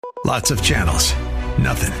Lots of channels,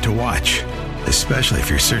 nothing to watch, especially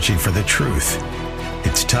if you're searching for the truth.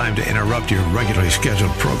 It's time to interrupt your regularly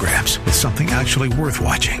scheduled programs with something actually worth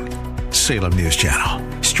watching. Salem News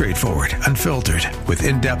Channel. Straightforward, unfiltered, with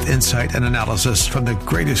in-depth insight and analysis from the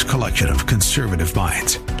greatest collection of conservative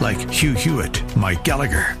minds like Hugh Hewitt, Mike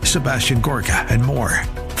Gallagher, Sebastian Gorka, and more.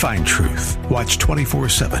 Find truth. Watch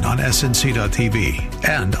 24/7 on snc.tv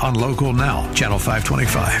and on Local Now, Channel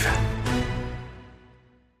 525.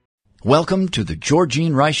 Welcome to the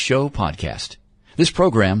Georgene Rice Show podcast. This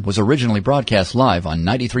program was originally broadcast live on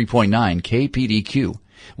 93.9 KPDQ.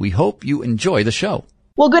 We hope you enjoy the show.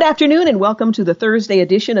 Well, good afternoon and welcome to the Thursday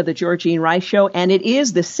edition of the Georgene Rice Show. And it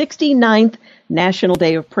is the 69th National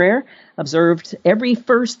Day of Prayer, observed every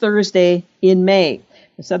first Thursday in May.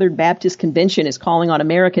 The Southern Baptist Convention is calling on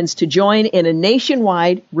Americans to join in a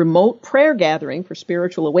nationwide remote prayer gathering for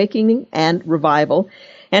spiritual awakening and revival,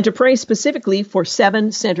 and to pray specifically for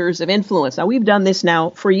 7 centers of influence. Now, we've done this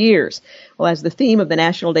now for years. Well, as the theme of the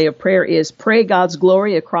National Day of Prayer is Pray God's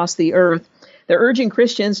Glory Across the Earth, they're urging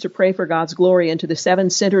Christians to pray for God's glory into the 7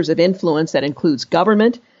 centers of influence that includes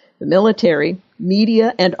government, the military,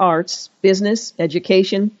 media and arts, business,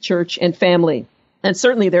 education, church, and family. And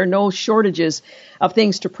certainly there are no shortages of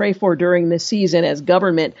things to pray for during this season as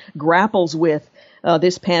government grapples with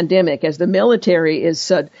this pandemic, as the military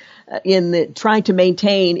is trying to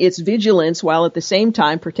maintain its vigilance while at the same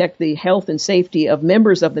time protect the health and safety of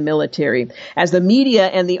members of the military. As the media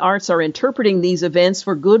and the arts are interpreting these events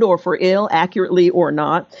for good or for ill, accurately or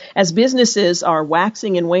not, as businesses are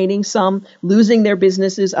waxing and waning, some losing their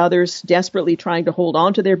businesses, others desperately trying to hold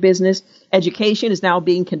on to their business. Education is now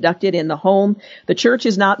being conducted in the home. The church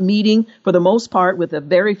is not meeting, for the most part, with a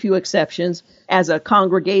very few exceptions, as a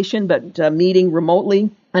congregation, but meeting remotely.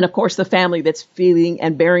 And of course, the family that's feeling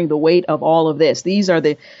and bearing the weight of all of this. These are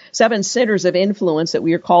the 7 centers of influence that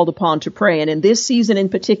we are called upon to pray. And in this season in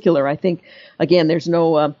particular, I think, again, there's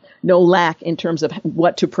no lack in terms of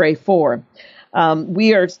what to pray for.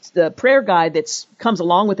 The prayer guide that comes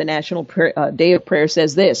along with the National Day of Prayer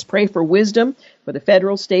says this: pray for wisdom for the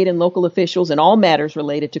federal, state, and local officials in all matters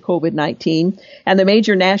related to COVID-19 and the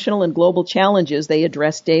major national and global challenges they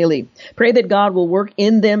address daily. Pray that God will work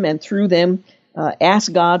in them and through them.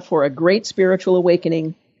 Ask God for a great spiritual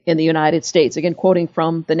awakening in the United States. Again, quoting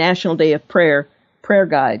from the National Day of Prayer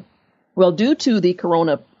guide. Well, due to the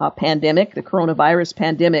coronavirus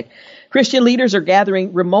pandemic, Christian leaders are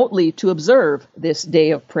gathering remotely to observe this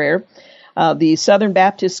day of prayer. The Southern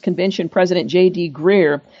Baptist Convention President J.D.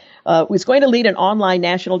 Greear was going to lead an online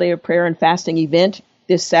National Day of Prayer and Fasting event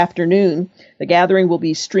this afternoon. The gathering will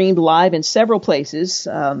be streamed live in several places.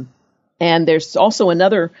 And there's also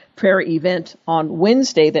another prayer event on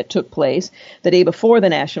Wednesday that took place the day before the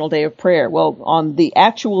National Day of Prayer. Well, on the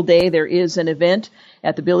actual day, there is an event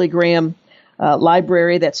at the Billy Graham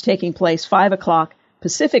Library that's taking place 5 o'clock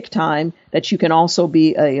Pacific time that you can also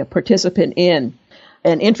be a participant in.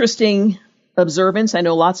 An interesting observance. I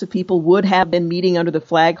know lots of people would have been meeting under the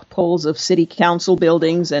flagpoles of city council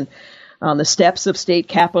buildings and on the steps of state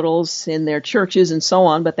capitals, in their churches and so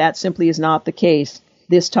on, but that simply is not the case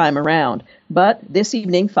this time around. But this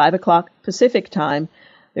evening, 5 o'clock Pacific time,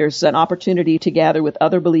 there's an opportunity to gather with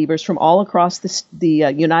other believers from all across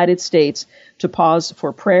the United States to pause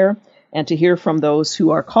for prayer and to hear from those who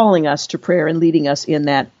are calling us to prayer and leading us in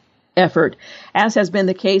that effort. As has been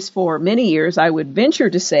the case for many years, I would venture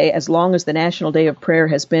to say, as long as the National Day of Prayer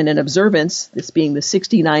has been in observance, this being the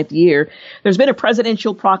 69th year, there's been a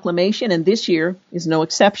presidential proclamation, and this year is no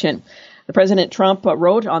exception. President Trump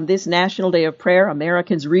wrote, on this National Day of Prayer,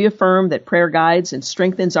 Americans reaffirm that prayer guides and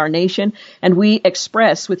strengthens our nation, and we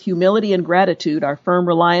express with humility and gratitude our firm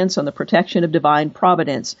reliance on the protection of divine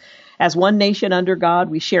providence. As one nation under God,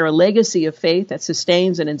 we share a legacy of faith that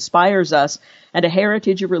sustains and inspires us and a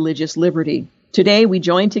heritage of religious liberty. Today, we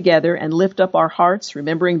join together and lift up our hearts,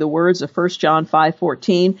 remembering the words of 1 John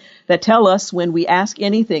 5:14 that tell us when we ask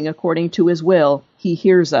anything according to his will, he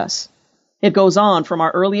hears us. It goes on, from our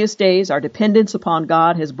earliest days, our dependence upon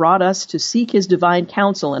God has brought us to seek his divine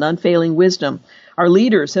counsel and unfailing wisdom. Our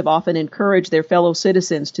leaders have often encouraged their fellow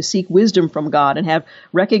citizens to seek wisdom from God and have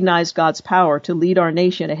recognized God's power to lead our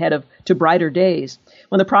nation ahead to brighter days.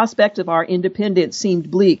 When the prospect of our independence seemed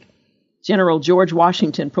bleak, General George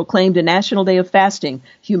Washington proclaimed a national day of fasting,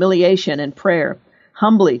 humiliation, and prayer,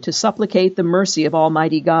 humbly to supplicate the mercy of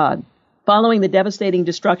Almighty God. Following the devastating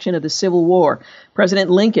destruction of the Civil War,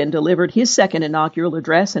 President Lincoln delivered his second inaugural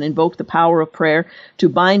address and invoked the power of prayer to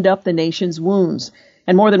bind up the nation's wounds.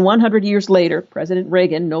 And more than 100 years later, President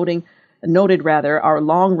Reagan noted our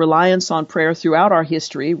long reliance on prayer throughout our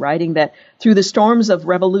history, writing that through the storms of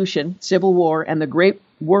revolution, civil war, and the Great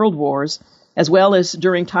world wars, as well as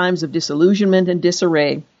during times of disillusionment and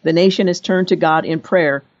disarray, the nation has turned to God in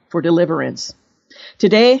prayer for deliverance.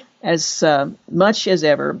 Today, as much as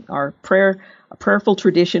ever, our prayerful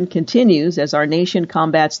tradition continues as our nation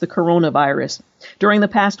combats the coronavirus. During the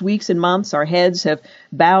past weeks and months, our heads have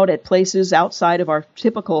bowed at places outside of our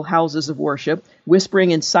typical houses of worship,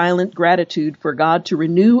 whispering in silent gratitude for God to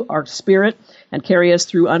renew our spirit and carry us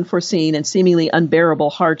through unforeseen and seemingly unbearable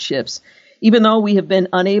hardships. Even though we have been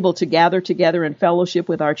unable to gather together in fellowship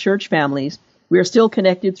with our church families, we are still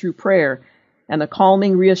connected through prayer and the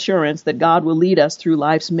calming reassurance that God will lead us through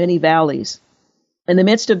life's many valleys. In the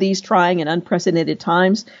midst of these trying and unprecedented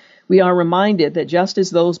times, we are reminded that just as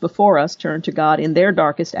those before us turned to God in their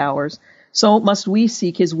darkest hours, so must we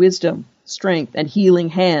seek His wisdom, strength, and healing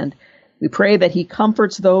hand. We pray that He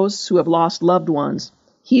comforts those who have lost loved ones,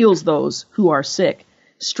 heals those who are sick,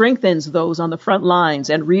 strengthens those on the front lines,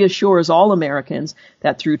 and reassures all Americans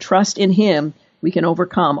that through trust in Him, we can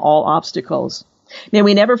overcome all obstacles. May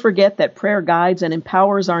we never forget that prayer guides and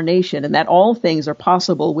empowers our nation and that all things are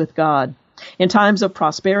possible with God. In times of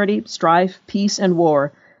prosperity, strife, peace, and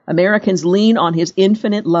war, Americans lean on His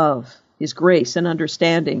infinite love, His grace, and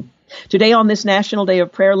understanding. Today on this National Day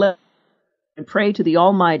of Prayer, let us pray to the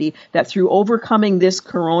Almighty that through overcoming this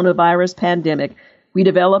coronavirus pandemic, we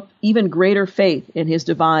develop even greater faith in His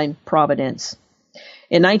divine providence.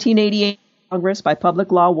 In 1988, Congress, by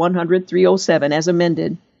Public Law 100-307, as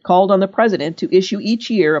amended, called on the President to issue each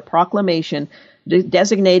year a proclamation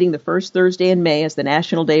designating the first Thursday in May as the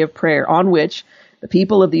National Day of Prayer, on which the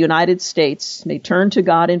people of the United States may turn to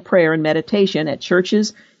God in prayer and meditation at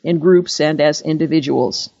churches, in groups, and as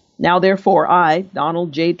individuals. Now, therefore, I,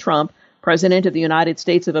 Donald J. Trump, President of the United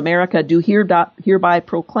States of America, do hereby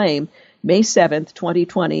proclaim May 7th,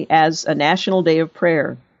 2020, as a National Day of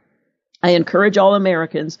Prayer. I encourage all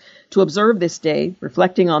Americans to observe this day,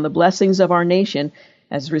 reflecting on the blessings of our nation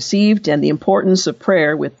as received and the importance of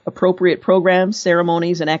prayer with appropriate programs,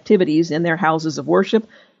 ceremonies, and activities in their houses of worship,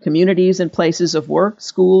 communities and places of work,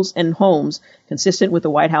 schools, and homes, consistent with the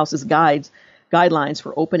White House's guidelines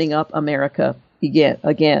for opening up America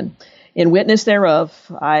again. In witness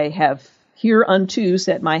thereof, I have hereunto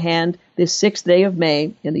set my hand this 6th day of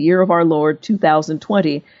May in the year of our Lord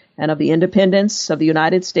 2020, and of the independence of the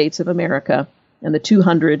United States of America, and the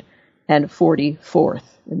 244th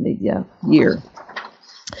in the year.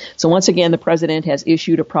 So once again, the President has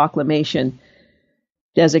issued a proclamation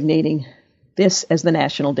designating this as the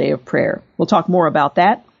National Day of Prayer. We'll talk more about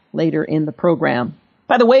that later in the program.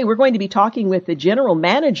 By the way, we're going to be talking with the general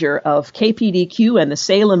manager of KPDQ and the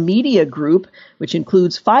Salem Media Group, which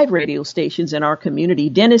includes 5 radio stations in our community,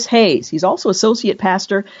 Dennis Hayes. He's also associate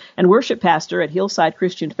pastor and worship pastor at Hillside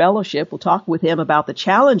Christian Fellowship. We'll talk with him about the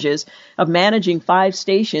challenges of managing 5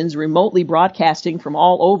 stations remotely broadcasting from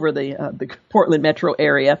all over the Portland metro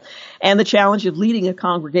area, and the challenge of leading a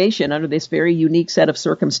congregation under this very unique set of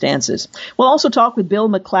circumstances. We'll also talk with Bill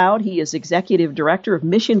McLeod. He is executive director of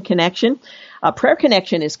Mission Connection. Prayer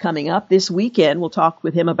Connection is coming up this weekend. We'll talk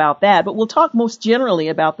with him about that, but we'll talk most generally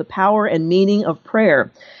about the power and meaning of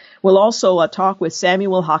prayer. We'll also talk with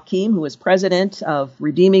Samuel Hakim, who is president of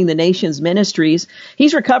Redeeming the Nations Ministries.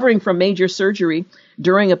 He's recovering from major surgery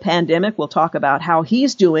during a pandemic. We'll talk about how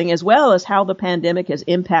he's doing, as well as how the pandemic has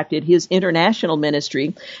impacted his international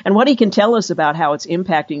ministry and what he can tell us about how it's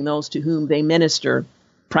impacting those to whom they minister,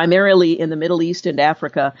 primarily in the Middle East and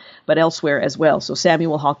Africa, but elsewhere as well. So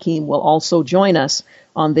Samuel Hakim will also join us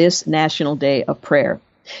on this National Day of Prayer.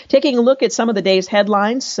 Taking a look at some of the day's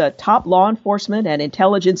headlines, top law enforcement and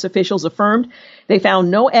intelligence officials affirmed they found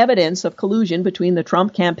no evidence of collusion between the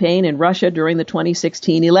Trump campaign and Russia during the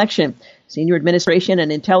 2016 election. Senior administration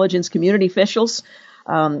and intelligence community officials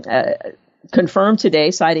confirmed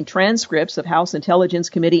today, citing transcripts of House Intelligence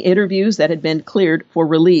Committee interviews that had been cleared for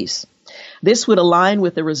release. This would align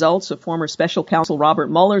with the results of former special counsel Robert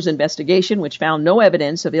Mueller's investigation, which found no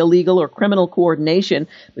evidence of illegal or criminal coordination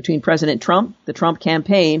between President Trump, the Trump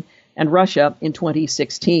campaign, and Russia in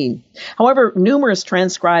 2016. However, numerous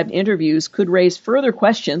transcribed interviews could raise further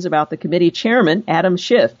questions about the committee chairman, Adam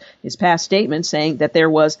Schiff, his past statement saying that there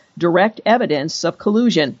was direct evidence of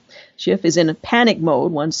collusion. Schiff is in panic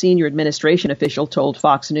mode, one senior administration official told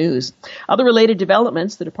Fox News. Other related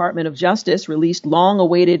developments, the Department of Justice released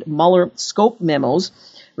long-awaited Mueller scope memos,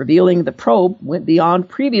 revealing the probe went beyond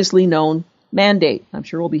previously known mandate. I'm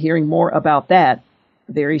sure we'll be hearing more about that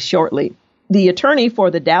very shortly. The attorney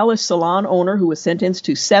for the Dallas salon owner, who was sentenced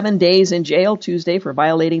to 7 days in jail Tuesday for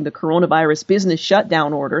violating the coronavirus business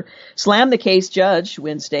shutdown order, slammed the case judge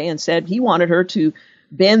Wednesday and said he wanted her to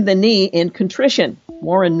bend the knee in contrition.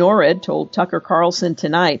 Warren Norred told Tucker Carlson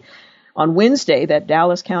tonight, On Wednesday, that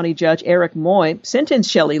Dallas County Judge Eric Moy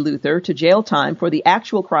sentenced Shelley Luther to jail time for the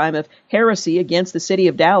actual crime of heresy against the city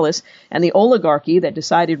of Dallas and the oligarchy that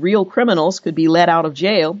decided real criminals could be let out of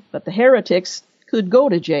jail, but the heretics could go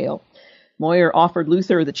to jail. Moyer offered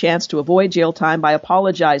Luther the chance to avoid jail time by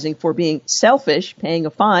apologizing for being selfish, paying a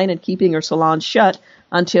fine, and keeping her salon shut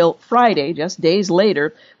until Friday, just days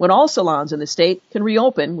later, when all salons in the state can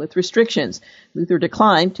reopen with restrictions. Luther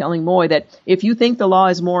declined, telling Moy that if you think the law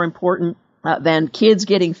is more important than kids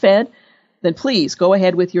getting fed, then please go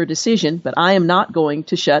ahead with your decision, but I am not going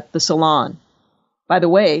to shut the salon. By the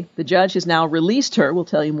way, the judge has now released her. We'll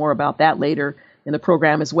tell you more about that later in the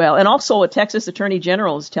program as well. And also, a Texas attorney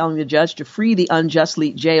general is telling the judge to free the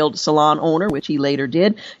unjustly jailed salon owner, which he later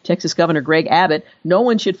did. Texas Governor Greg Abbott, no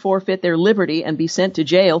one should forfeit their liberty and be sent to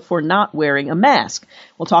jail for not wearing a mask.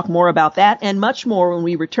 We'll talk more about that and much more when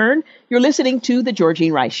we return. You're listening to The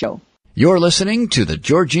Georgene Rice Show. You're listening to The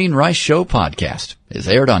Georgene Rice Show podcast. It's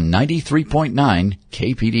aired on 93.9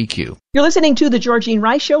 KPDQ. You're listening to The Georgene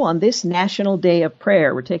Rice Show on this National Day of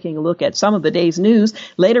Prayer. We're taking a look at some of the day's news.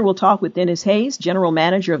 Later, we'll talk with Dennis Hayes, general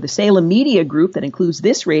manager of the Salem Media Group that includes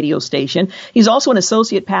this radio station. He's also an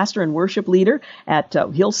associate pastor and worship leader at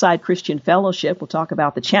Hillside Christian Fellowship. We'll talk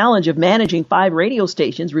about the challenge of managing 5 radio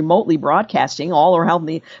stations remotely broadcasting all around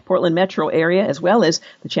the Portland metro area, as well as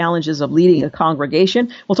the challenges of leading a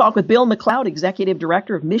congregation. We'll talk with Bill McLeod, executive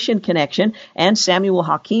director of Mission Connection, and Samuel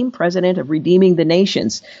Hakim, president of Redeeming the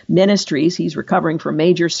Nations Ministries. He's recovering from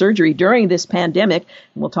major surgery during this pandemic,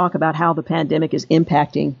 and we'll talk about how the pandemic is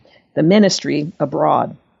impacting the ministry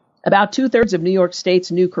abroad. About 2/3 of New York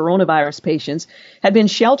State's new coronavirus patients had been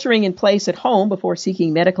sheltering in place at home before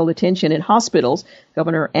seeking medical attention in hospitals,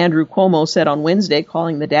 Governor Andrew Cuomo said on Wednesday,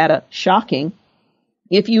 calling the data shocking.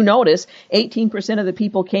 If you notice, 18% of the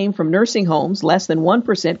people came from nursing homes, less than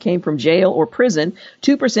 1% came from jail or prison,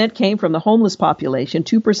 2% came from the homeless population,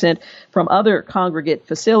 2% from other congregate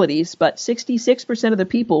facilities, but 66% of the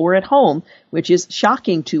people were at home, which is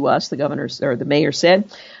shocking to us, the mayor said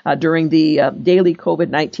during the daily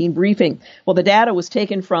COVID-19 briefing. Well, the data was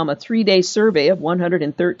taken from a 3-day survey of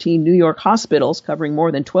 113 New York hospitals covering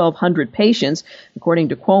more than 1,200 patients, according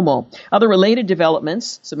to Cuomo. Other related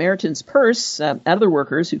developments, Samaritan's Purse, other workers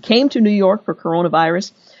who came to New York for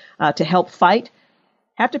coronavirus to help fight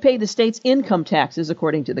have to pay the state's income taxes,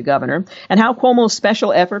 according to the governor. And how Cuomo's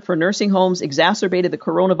special effort for nursing homes exacerbated the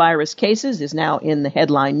coronavirus cases is now in the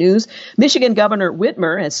headline news. Michigan Governor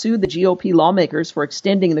Whitmer has sued the GOP lawmakers for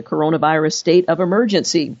extending the coronavirus state of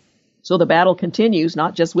emergency. So the battle continues,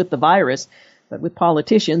 not just with the virus, but with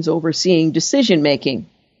politicians overseeing decision-making.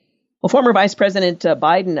 Well, former Vice President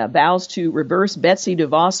Biden vows to reverse Betsy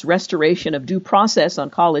DeVos' restoration of due process on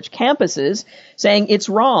college campuses, saying it's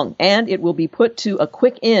wrong and it will be put to a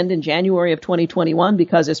quick end in January of 2021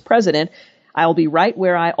 because as president, I'll be right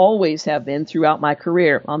where I always have been throughout my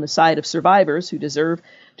career, on the side of survivors who deserve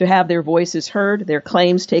to have their voices heard, their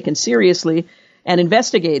claims taken seriously and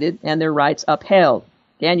investigated, and their rights upheld.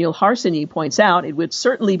 Daniel Harsanyi points out it would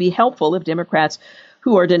certainly be helpful if Democrats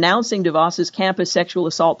who are denouncing DeVos's campus sexual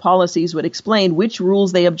assault policies would explain which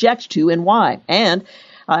rules they object to and why. And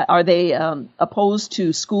are they opposed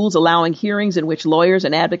to schools allowing hearings in which lawyers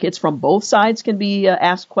and advocates from both sides can be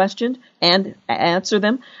asked questions and answer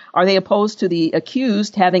them? Are they opposed to the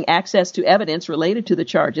accused having access to evidence related to the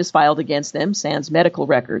charges filed against them, sans medical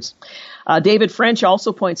records? David French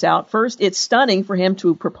also points out, first, it's stunning for him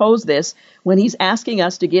to propose this when he's asking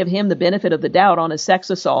us to give him the benefit of the doubt on a sex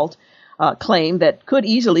assault claim that could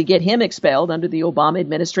easily get him expelled under the Obama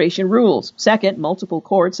administration rules. Second, multiple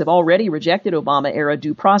courts have already rejected Obama-era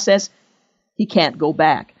due process. He can't go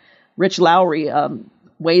back. Rich Lowry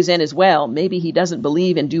weighs in as well. Maybe he doesn't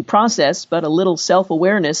believe in due process, but a little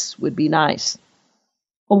self-awareness would be nice.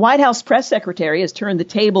 A White House press secretary has turned the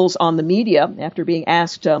tables on the media after being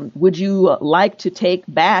asked, would you like to take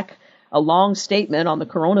back a long statement on the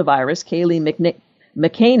coronavirus? Kayleigh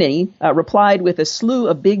McEnany replied with a slew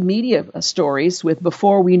of big media stories with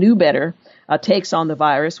Before We Knew Better takes on the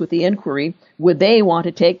virus with the inquiry, would they want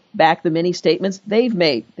to take back the many statements they've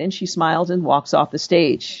made? Then she smiles and walks off the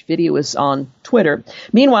stage. Video is on Twitter.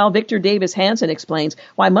 Meanwhile, Victor Davis Hanson explains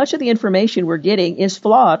why much of the information we're getting is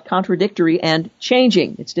flawed, contradictory, and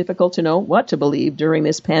changing. It's difficult to know what to believe during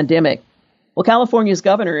this pandemic. Well, California's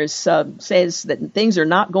governor says that things are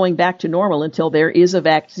not going back to normal until there is a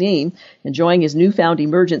vaccine. Enjoying his newfound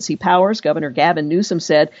emergency powers, Governor Gavin Newsom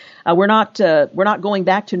said, "We're not going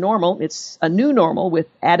back to normal. It's a new normal with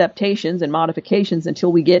adaptations and modifications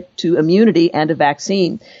until we get to immunity and a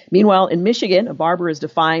vaccine." Meanwhile, in Michigan, a barber is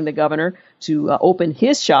defying the governor to open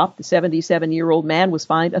his shop. The 77-year-old man was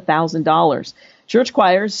fined $1,000. Church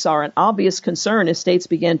choirs are an obvious concern as states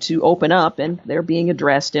begin to open up, and they're being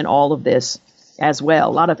addressed in all of this as well.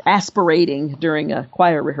 A lot of aspirating during a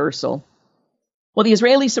choir rehearsal. Well, the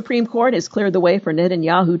Israeli Supreme Court has cleared the way for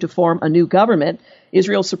Netanyahu to form a new government.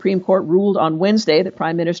 Israel's Supreme Court ruled on Wednesday that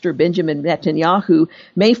Prime Minister Benjamin Netanyahu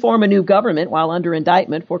may form a new government while under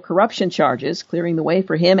indictment for corruption charges, clearing the way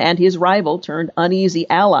for him and his rival turned uneasy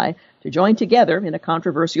ally to join together in a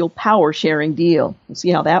controversial power-sharing deal. We'll see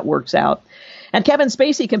how that works out. And Kevin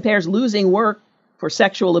Spacey compares losing work for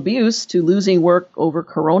sexual abuse to losing work over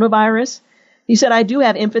coronavirus. He said, I do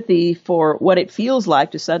have empathy for what it feels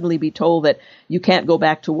like to suddenly be told that you can't go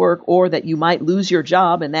back to work or that you might lose your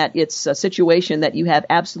job and that it's a situation that you have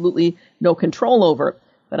absolutely no control over.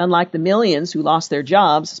 But unlike the millions who lost their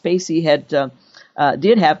jobs, Spacey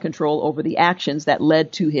did have control over the actions that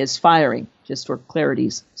led to his firing, just for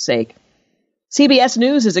clarity's sake. CBS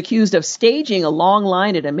News is accused of staging a long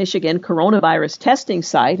line at a Michigan coronavirus testing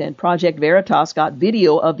site, and Project Veritas got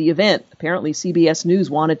video of the event. Apparently, CBS News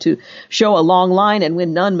wanted to show a long line, and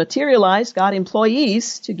when none materialized, got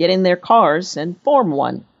employees to get in their cars and form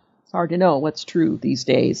one. It's hard to know what's true these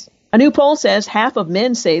days. A new poll says half of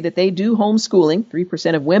men say that they do homeschooling.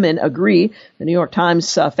 3% of women agree. The New York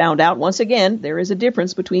Times found out once again there is a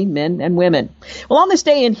difference between men and women. Well, on this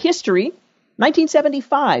day in history,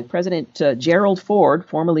 1975, President Gerald Ford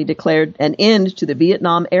formally declared an end to the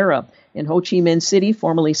Vietnam era. In Ho Chi Minh City,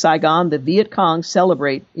 formerly Saigon, the Viet Cong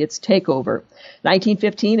celebrate its takeover.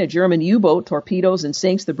 1915, a German U-boat torpedoes and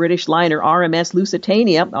sinks the British liner RMS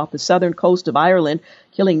Lusitania off the southern coast of Ireland,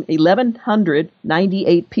 killing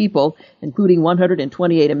 1,198 people, including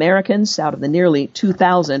 128 Americans out of the nearly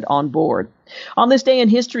 2,000 on board. On this day in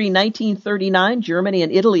history, 1939, Germany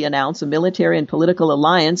and Italy announced a military and political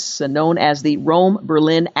alliance known as the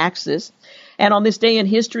Rome-Berlin Axis. And on this day in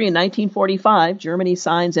history, in 1945, Germany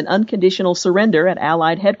signs an unconditional surrender at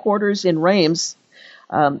Allied headquarters in Reims,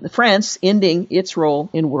 France, ending its role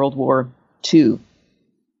in World War II.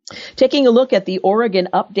 Taking a look at the Oregon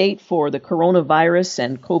update for the coronavirus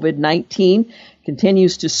and COVID-19,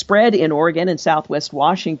 continues to spread in Oregon and Southwest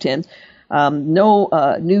Washington.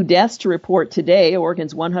 No new deaths to report today.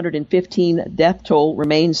 Oregon's 115 death toll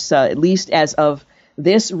remains, at least as of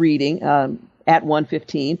this reading, at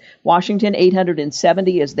 115. Washington,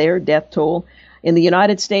 870 is their death toll. In the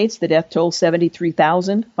United States, the death toll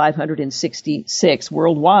 73,566.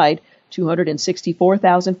 Worldwide,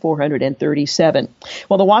 264,437.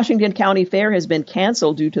 Well, the Washington County Fair has been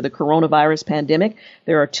canceled due to the coronavirus pandemic.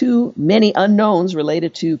 There are too many unknowns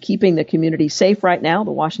related to keeping the community safe right now.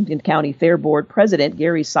 The Washington County Fair Board President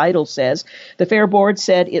Gary Seidel says the Fair Board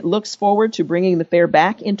said it looks forward to bringing the fair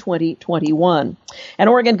back in 2021. And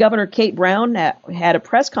Oregon Governor Kate Brown had a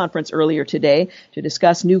press conference earlier today to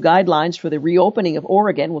discuss new guidelines for the reopening of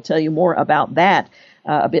Oregon. We'll tell you more about that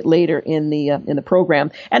a bit later in the program.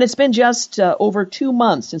 And it's been just over 2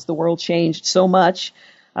 months since the world changed so much.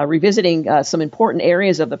 Revisiting some important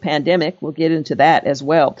areas of the pandemic. We'll get into that as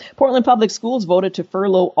well. Portland Public Schools voted to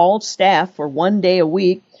furlough all staff for 1 day a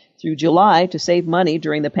week through July to save money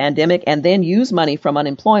during the pandemic and then use money from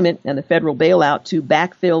unemployment and the federal bailout to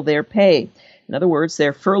backfill their pay. In other words,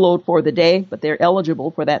 they're furloughed for the day, but they're eligible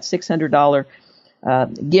for that $600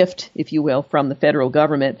 gift, if you will, from the federal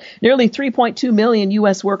government. Nearly 3.2 million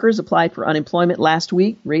U.S. workers applied for unemployment last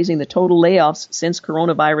week, raising the total layoffs since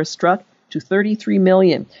coronavirus struck to 33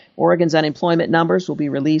 million. Oregon's unemployment numbers will be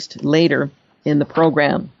released later in the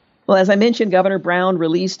program. Well, as I mentioned, Governor Brown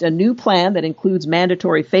released a new plan that includes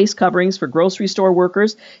mandatory face coverings for grocery store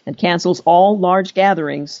workers and cancels all large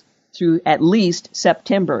gatherings through at least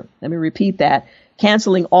September. Let me repeat that.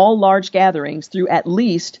 Canceling all large gatherings through at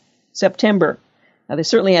least September. Now, this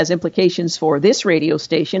certainly has implications for this radio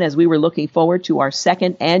station as we were looking forward to our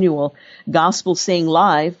second annual Gospel Sing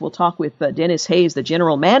Live. We'll talk with Dennis Hayes, the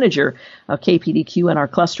general manager of KPDQ and our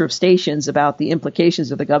cluster of stations, about the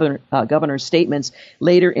implications of the governor's statements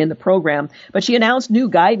later in the program. But she announced new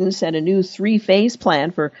guidance and a new 3-phase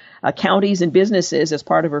plan for counties and businesses as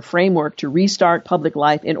part of her framework to restart public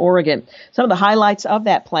life in Oregon. Some of the highlights of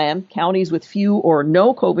that plan: counties with few or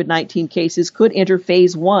no COVID-19 cases could enter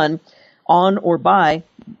phase 1 on or by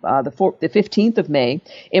the 15th of May.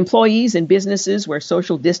 Employees in businesses where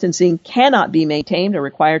social distancing cannot be maintained are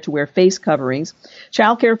required to wear face coverings.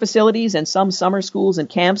 Childcare facilities and some summer schools and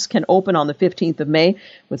camps can open on the 15th of May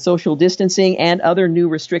with social distancing and other new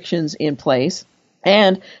restrictions in place.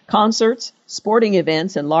 And concerts, sporting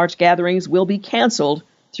events, and large gatherings will be canceled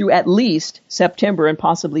through at least September and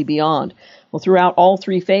possibly beyond. Well, throughout all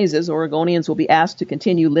three phases, Oregonians will be asked to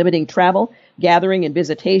continue limiting travel, gathering, and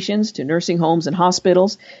visitations to nursing homes and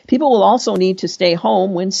hospitals. People will also need to stay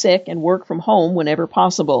home when sick and work from home whenever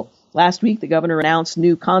possible. Last week, the governor announced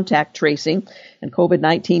new contact tracing and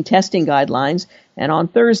COVID-19 testing guidelines, and on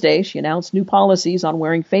Thursday, she announced new policies on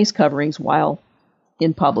wearing face coverings while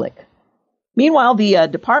in public. Meanwhile, the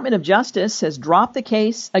Department of Justice has dropped the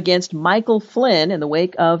case against Michael Flynn in the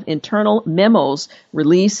wake of internal memos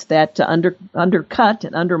released that undercut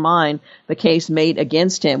and undermine the case made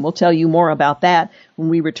against him. We'll tell you more about that when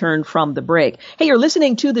we return from the break. Hey, you're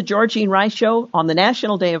listening to the Georgene Rice Show on the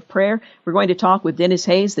National Day of Prayer. We're going to talk with Dennis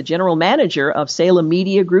Hayes, the general manager of Salem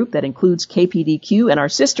Media Group that includes KPDQ and our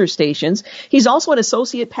sister stations. He's also an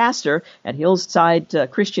associate pastor at Hillside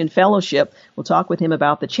Christian Fellowship. We'll talk with him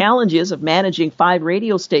about the challenges of managing 5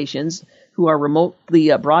 radio stations who are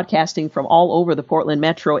remotely broadcasting from all over the Portland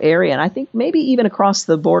metro area, and I think maybe even across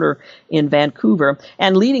the border in Vancouver,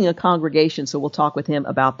 and leading a congregation. So we'll talk with him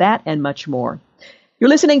about that and much more. You're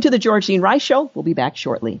listening to the Georgene Rice Show. We'll be back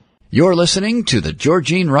shortly. You're listening to the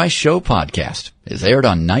Georgene Rice Show podcast. It's aired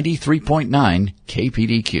on 93.9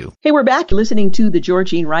 KPDQ. Hey, we're back listening to the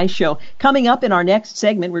Georgene Rice Show. Coming up in our next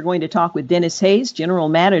segment, we're going to talk with Dennis Hayes, general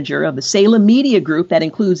manager of the Salem Media Group that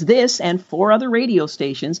includes this and 4 other radio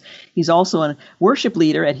stations. He's also a worship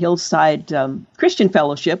leader at Hillside Christian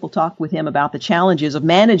Fellowship. We'll talk with him about the challenges of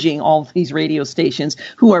managing all of these radio stations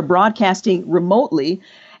who are broadcasting remotely,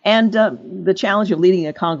 and the challenge of leading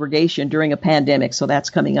a congregation during a pandemic. So that's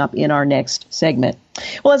coming up in our next segment.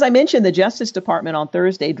 Well, as I mentioned, the Justice Department on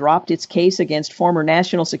Thursday dropped its case against former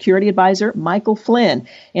National Security Advisor Michael Flynn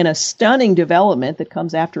in a stunning development that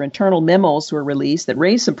comes after internal memos were released that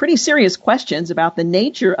raised some pretty serious questions about the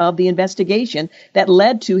nature of the investigation that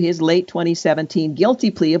led to his late 2017 guilty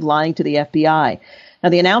plea of lying to the FBI. Now,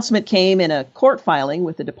 the announcement came in a court filing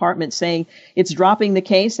with the department saying it's dropping the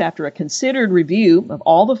case after a considered review of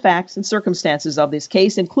all the facts and circumstances of this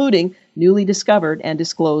case, including newly discovered and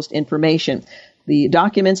disclosed information. The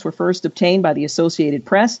documents were first obtained by the Associated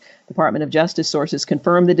Press. Department of Justice sources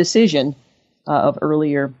confirmed the decision of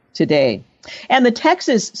earlier today. And the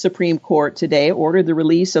Texas Supreme Court today ordered the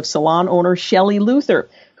release of salon owner Shelley Luther,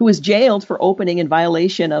 who was jailed for opening in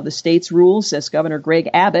violation of the state's rules, as Governor Greg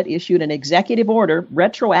Abbott issued an executive order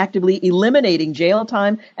retroactively eliminating jail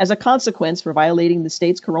time as a consequence for violating the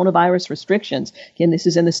state's coronavirus restrictions. Again, this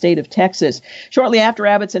is in the state of Texas. Shortly after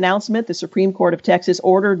Abbott's announcement, the Supreme Court of Texas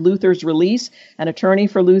ordered Luther's release. An attorney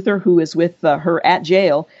for Luther, who is with her at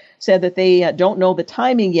jail, said that they don't know the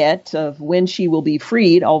timing yet of when she will be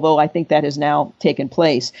freed, although I think that has now taken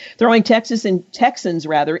place. Throwing Texans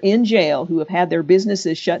in jail who have had their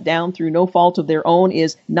businesses shut down through no fault of their own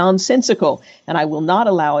is nonsensical, and I will not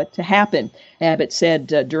allow it to happen, Abbott said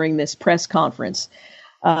during this press conference.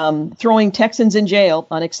 Throwing Texans in jail,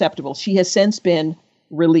 unacceptable. She has since been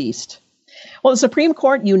released. Well, the Supreme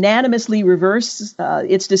Court unanimously reversed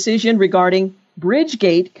its decision regarding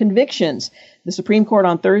Bridgegate convictions. The Supreme Court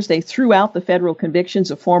on Thursday threw out the federal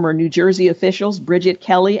convictions of former New Jersey officials Bridget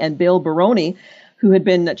Kelly and Bill Baroni, who had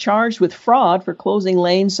been charged with fraud for closing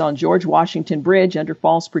lanes on George Washington Bridge under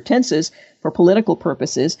false pretenses for political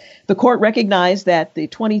purposes. The court recognized that the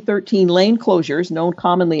 2013 lane closures, known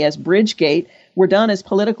commonly as Bridgegate, were done as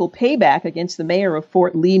political payback against the mayor of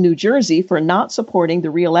Fort Lee, New Jersey, for not supporting the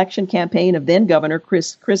re-election campaign of then-Governor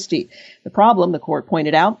Chris Christie. The problem, the court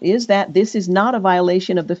pointed out, is that this is not a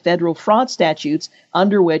violation of the federal fraud statutes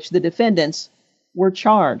under which the defendants were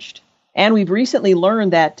charged. And we've recently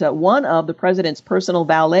learned that one of the president's personal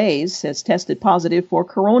valets has tested positive for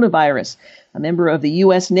coronavirus. A member of the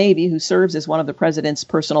U.S. Navy who serves as one of the president's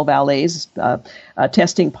personal valets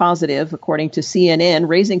testing positive, according to CNN,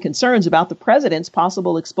 raising concerns about the president's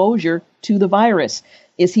possible exposure to the virus.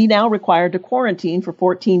 Is he now required to quarantine for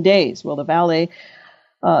 14 days? Well, the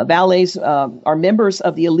valets are members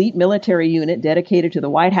of the elite military unit dedicated to the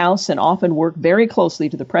White House and often work very closely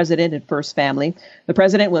to the president and first family. The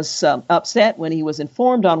president was upset when he was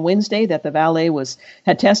informed on Wednesday that the valet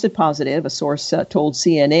had tested positive, a source told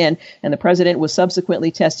CNN, and the president was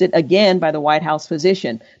subsequently tested again by the White House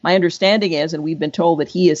physician. My understanding is, and we've been told, that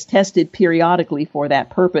he is tested periodically for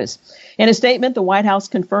that purpose. In a statement, the White House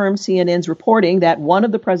confirmed CNN's reporting that one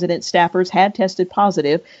of the president's staffers had tested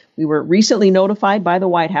positive. We were recently notified by the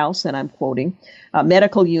White House, and I'm quoting, a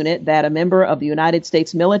medical unit, that a member of the United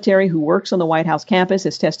States military who works on the White House campus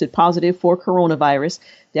has tested positive for coronavirus.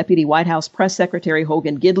 Deputy White House Press Secretary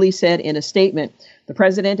Hogan Gidley said in a statement, the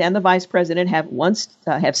president and the vice president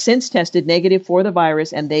have since tested negative for the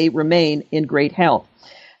virus, and they remain in great health.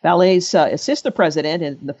 Valets assist the president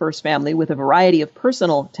and the First Family with a variety of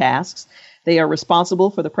personal tasks. They are responsible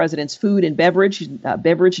for the president's food and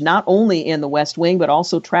beverage not only in the West Wing, but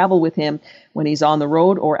also travel with him when he's on the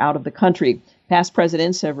road or out of the country. Past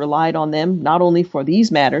presidents have relied on them not only for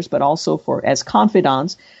these matters, but also as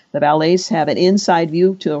confidants. The valets have an inside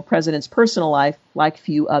view to a president's personal life like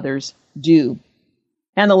few others do.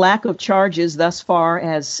 And the lack of charges thus far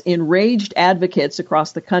has enraged advocates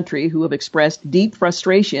across the country who have expressed deep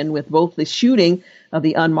frustration with both the shooting of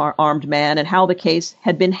the unarmed man and how the case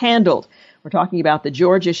had been handled. We're talking about the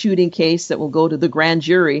Georgia shooting case that will go to the grand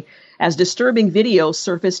jury as disturbing videos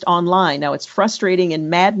surfaced online. Now, it's frustrating and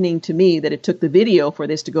maddening to me that it took the video for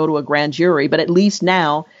this to go to a grand jury, but at least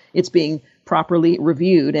now it's being properly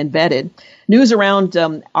reviewed and vetted. News around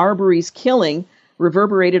Arbery's killing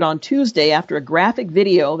reverberated on Tuesday after a graphic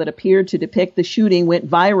video that appeared to depict the shooting went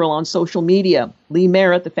viral on social media. Lee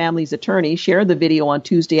Merritt, the family's attorney, shared the video on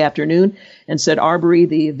Tuesday afternoon and said Arbery,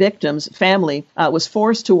 the victim's family, was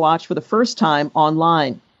forced to watch for the first time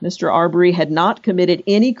online. Mr. Arbery had not committed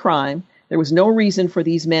any crime. There was no reason for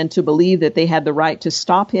these men to believe that they had the right to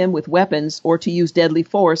stop him with weapons or to use deadly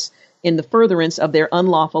force in the furtherance of their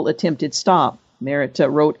unlawful attempted stop. Merritt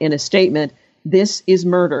wrote in a statement, "This is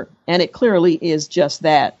murder," and it clearly is just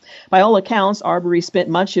that. By all accounts, Arbery spent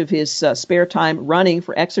much of his spare time running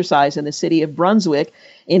for exercise in the city of Brunswick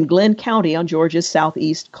in Glenn County on Georgia's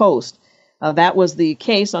southeast coast. That was the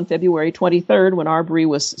case on February 23rd when Arbery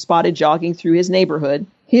was spotted jogging through his neighborhood,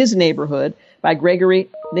 by Gregory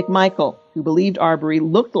McMichael, who believed Arbery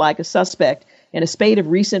looked like a suspect in a spate of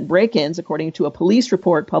recent break-ins, according to a police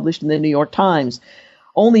report published in the New York Times.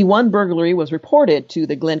 Only one burglary was reported to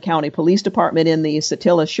the Glenn County Police Department in the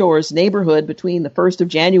Satilla Shores neighborhood between the 1st of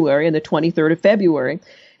January and the 23rd of February,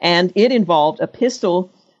 and it involved a pistol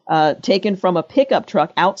taken from a pickup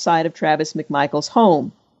truck outside of Travis McMichael's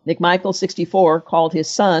home. McMichael, 64, called his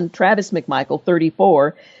son, Travis McMichael,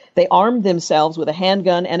 34. They armed themselves with a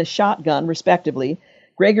handgun and a shotgun, respectively.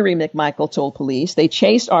 Gregory McMichael told police they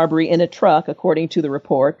chased Arbery in a truck, according to the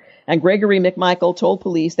report, and Gregory McMichael told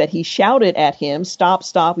police that he shouted at him, "Stop,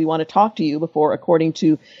 stop, we want to talk to you," before, according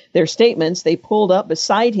to their statements, they pulled up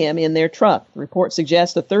beside him in their truck. The report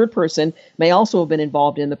suggests a third person may also have been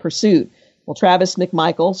involved in the pursuit. Well, Travis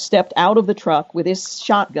McMichael stepped out of the truck with his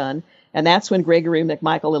shotgun, and that's when Gregory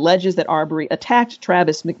McMichael alleges that Arbery attacked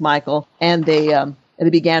Travis McMichael, and they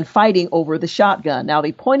began fighting over the shotgun. Now,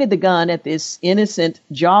 they pointed the gun at this innocent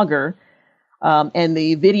jogger, and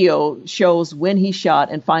the video shows when he shot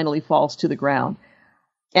and finally falls to the ground.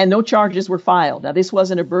 And no charges were filed. Now, this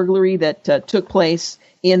wasn't a burglary that took place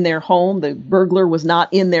in their home. The burglar was not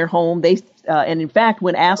in their home. And in fact,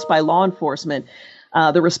 when asked by law enforcement,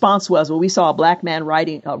 the response was, well, we saw a black man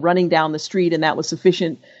running down the street, and that was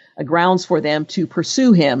sufficient grounds for them to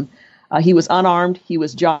pursue him. He was unarmed. He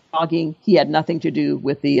was jogging. He had nothing to do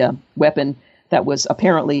with the weapon that was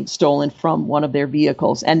apparently stolen from one of their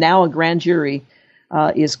vehicles. And now a grand jury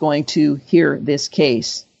is going to hear this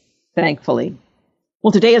case, thankfully.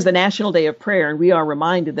 Well, today is the National Day of Prayer, and we are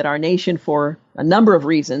reminded that our nation, for a number of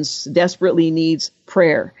reasons, desperately needs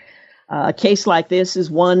prayer. A case like this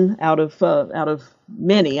is one out of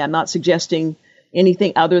many. I'm not suggesting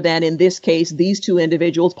anything other than, in this case, these two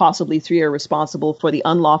individuals, possibly three, are responsible for the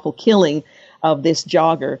unlawful killing of this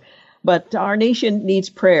jogger. But our nation needs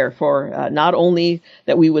prayer for not only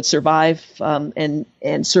that we would survive and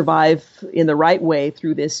survive in the right way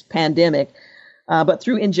through this pandemic, but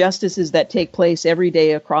through injustices that take place every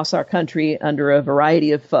day across our country under a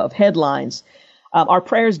variety of headlines. Our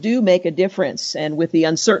prayers do make a difference, and with the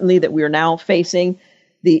uncertainty that we are now facing,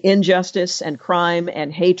 the injustice and crime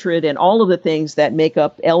and hatred and all of the things that make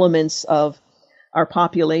up elements of our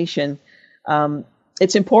population,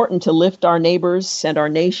 it's important to lift our neighbors and our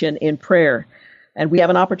nation in prayer. And we have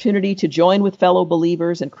an opportunity to join with fellow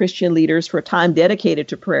believers and Christian leaders for a time dedicated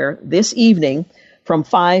to prayer this evening from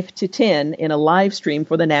 5 to 10 in a live stream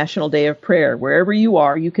for the National Day of Prayer. Wherever you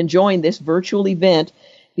are, you can join this virtual event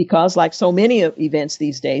because, like so many events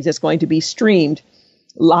these days, it's going to be streamed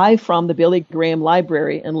live from the Billy Graham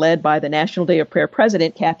Library and led by the National Day of Prayer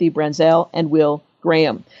President, Kathy Branzell and Will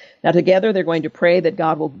Graham. Now, together, they're going to pray that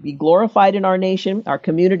God will be glorified in our nation, our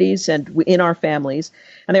communities, and in our families.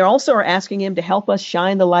 And they also are asking Him to help us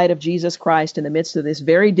shine the light of Jesus Christ in the midst of this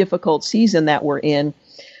very difficult season that we're in,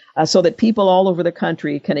 so that people all over the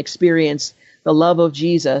country can experience the love of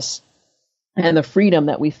Jesus and the freedom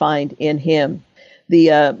that we find in Him.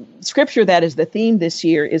 The scripture that is the theme this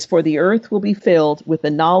year is, "For the earth will be filled with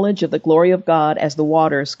the knowledge of the glory of God as the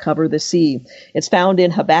waters cover the sea." It's found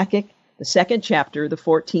in Habakkuk, the 2nd chapter, the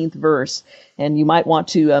 14th verse. And you might want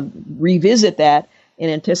to revisit that in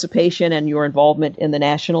anticipation and your involvement in the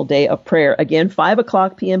National Day of Prayer. Again,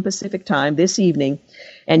 5:00 p.m. Pacific time this evening,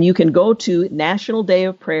 and you can go to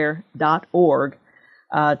nationaldayofprayer.org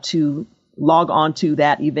to log on to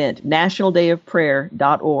that event,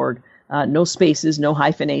 nationaldayofprayer.org. No spaces, no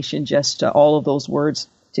hyphenation, just all of those words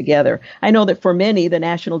together. I know that for many, the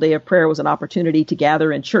National Day of Prayer was an opportunity to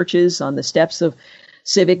gather in churches, on the steps of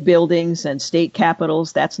civic buildings and state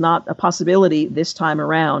capitals. That's not a possibility this time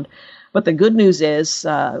around. But the good news is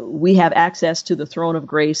we have access to the throne of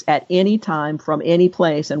grace at any time from any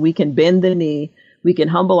place, and we can bend the knee. We can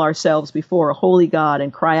humble ourselves before a holy God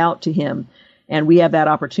and cry out to him. And we have that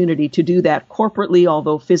opportunity to do that corporately,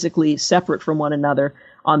 although physically separate from one another,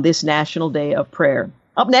 on this National Day of Prayer.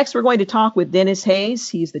 Up next, we're going to talk with Dennis Hayes.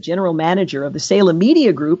 He's the general manager of the Salem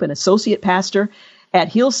Media Group and associate pastor at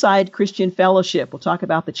Hillside Christian Fellowship. We'll talk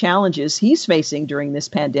about the challenges he's facing during this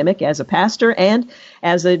pandemic as a pastor and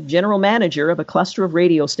as a general manager of a cluster of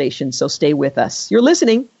radio stations. So stay with us. You're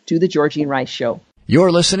listening to The Georgene Rice Show.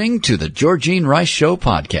 You're listening to the Georgene Rice Show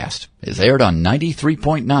podcast. It's aired on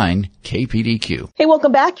 93.9 KPDQ. Hey,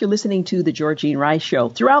 welcome back. You're listening to the Georgene Rice Show.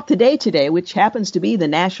 Throughout the day today, which happens to be the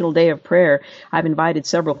National Day of Prayer, I've invited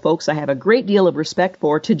several folks I have a great deal of respect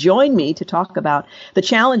for to join me to talk about the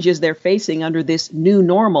challenges they're facing under this new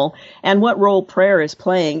normal and what role prayer is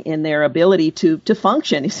playing in their ability to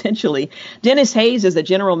function, essentially. Dennis Hayes is the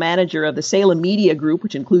general manager of the Salem Media Group,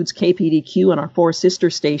 which includes KPDQ and our 4 sister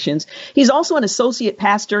stations. He's also an associate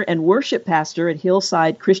pastor and worship pastor at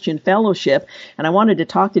Hillside Christian Fellowship. And I wanted to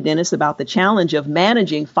talk to Dennis about the challenge of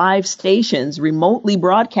managing 5 stations, remotely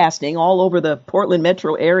broadcasting all over the Portland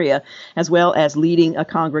metro area, as well as leading a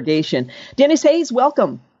congregation. Dennis Hayes,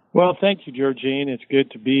 welcome. Well, thank you, Georgene. It's good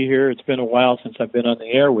to be here. It's been a while since I've been on the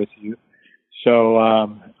air with you. So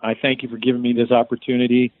I thank you for giving me this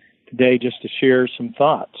opportunity today just to share some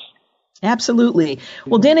thoughts. Absolutely.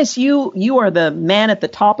 Well, Dennis, you are the man at the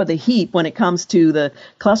top of the heap when it comes to the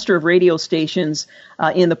cluster of radio stations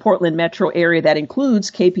in the Portland metro area that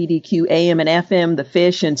includes KPDQ AM and FM, The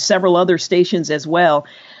Fish, and several other stations as well.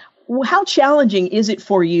 How challenging is it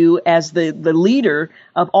for you as the leader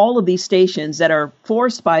of all of these stations that are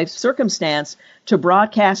forced by circumstance to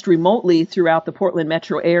broadcast remotely throughout the Portland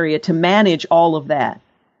metro area to manage all of that?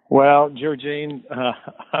 Well, Georgene,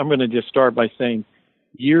 I'm going to just start by saying,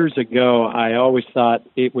 years ago, I always thought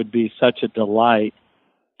it would be such a delight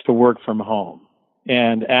to work from home.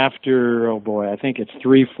 And after, I think it's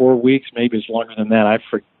 3-4 weeks, maybe it's longer than that. I've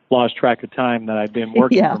lost track of time that I've been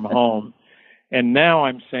working from home. And now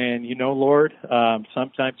I'm saying, Lord,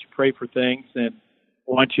 sometimes you pray for things, and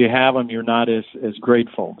once you have them, you're not as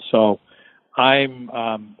grateful. So I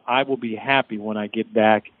will be happy when I get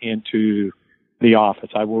back into the office.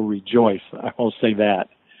 I will rejoice. I will say that.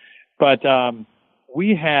 But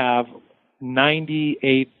we have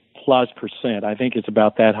 98+%, I think it's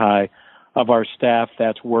about that high, of our staff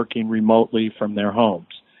that's working remotely from their homes.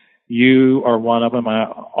 You are one of them.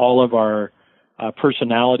 All of our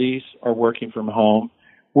personalities are working from home,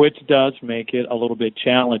 which does make it a little bit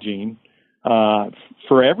challenging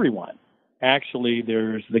for everyone. Actually,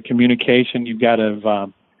 there's the communication. You've got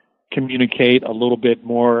to communicate a little bit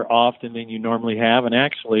more often than you normally have. And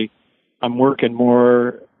actually, I'm working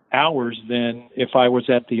more hours than if I was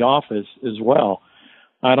at the office as well.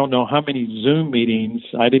 I don't know how many Zoom meetings.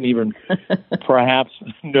 I didn't even perhaps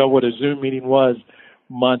know what a Zoom meeting was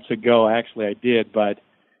months ago. Actually, I did, but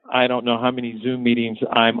I don't know how many Zoom meetings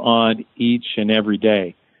I'm on each and every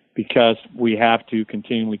day because we have to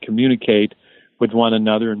continually communicate with one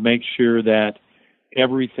another and make sure that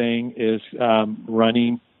everything is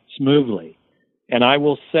running smoothly. And I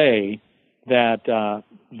will say that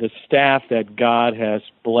the staff that God has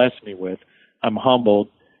blessed me with, I'm humbled.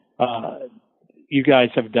 You guys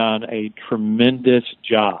have done a tremendous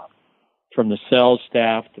job, from the sales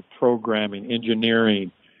staff to programming,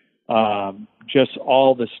 engineering, just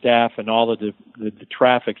all the staff and all of the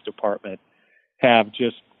traffic department have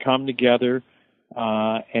just come together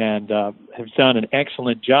and have done an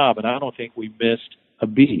excellent job. And I don't think we missed a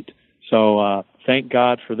beat. So thank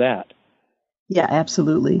God for that. Yeah,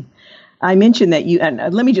 absolutely. I mentioned that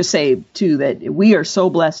and let me just say, too, that we are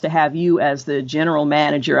so blessed to have you as the general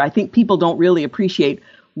manager. I think people don't really appreciate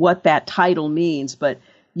what that title means, but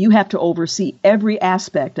you have to oversee every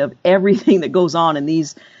aspect of everything that goes on in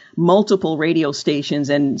these multiple radio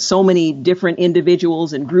stations and so many different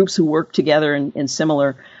individuals and groups who work together in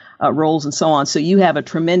similar roles and so on. So you have a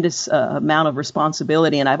tremendous amount of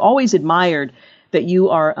responsibility. And I've always admired that you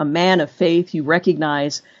are a man of faith. You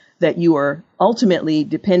recognize that you are ultimately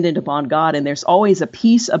dependent upon God, and there's always a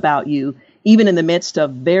peace about you, even in the midst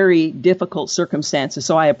of very difficult circumstances.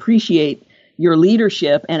 So I appreciate your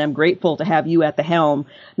leadership, and I'm grateful to have you at the helm,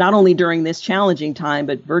 not only during this challenging time,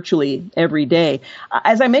 but virtually every day.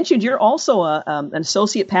 As I mentioned, you're also an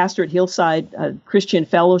associate pastor at Hillside Christian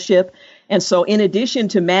Fellowship. And so in addition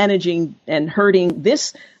to managing and herding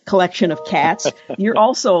this collection of cats, you're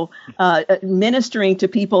also ministering to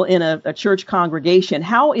people in a church congregation.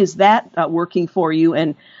 How is that working for you?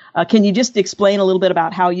 And can you just explain a little bit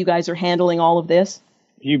about how you guys are handling all of this?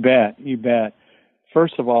 You bet.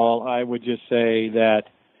 First of all, I would just say that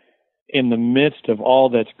in the midst of all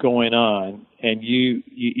that's going on, and you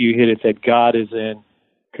hit it, that God is in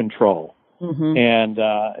control. Mm-hmm.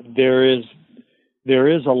 And there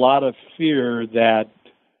is a lot of fear that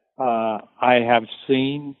I have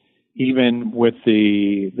seen, even with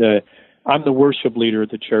I'm the worship leader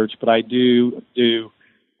at the church, but I do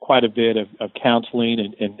quite a bit of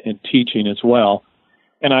counseling and teaching as well.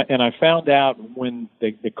 And I found out when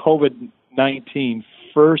the COVID-19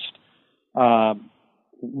 first,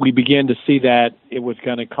 we began to see that it was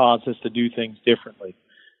going to cause us to do things differently.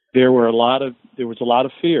 There was a lot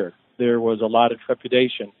of fear. There was a lot of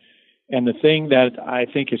trepidation. And the thing that I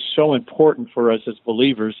think is so important for us as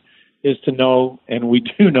believers is to know, and we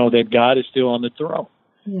do know, that God is still on the throne.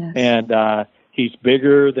 Yes. And He's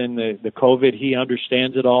bigger than the COVID. He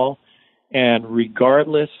understands it all. And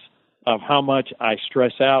regardless of how much I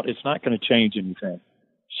stress out, it's not going to change anything.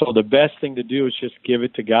 So the best thing to do is just give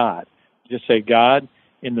it to God. Just say, God,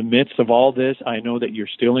 in the midst of all this, I know that you're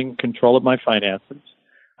still in control of my finances.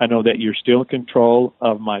 I know that you're still in control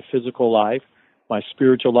of my physical life, my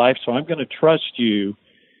spiritual life. So I'm going to trust you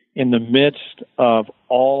in the midst of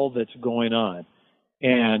all that's going on.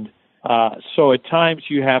 And so at times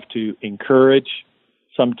you have to encourage.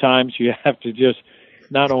 Sometimes you have to just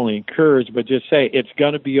not only encourage, but just say, it's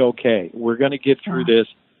going to be okay. We're going to get through this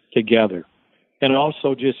together. And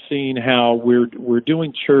also just seeing how we're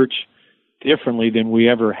doing church differently than we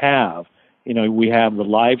ever have. You know, we have the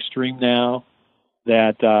live stream now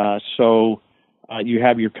that so you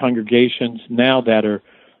have your congregations now that are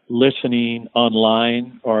listening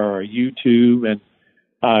online or YouTube. And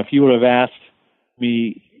if you would have asked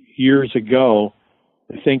me years ago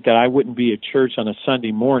to think that I wouldn't be at church on a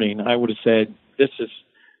Sunday morning, I would have said, this is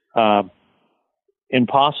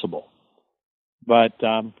impossible. But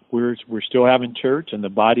we're still having church, and the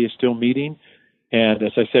body is still meeting. And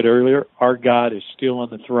as I said earlier, our God is still on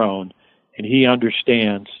the throne, and He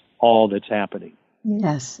understands all that's happening.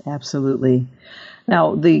 Yes, absolutely.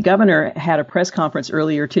 Now, the governor had a press conference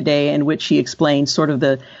earlier today in which he explained sort of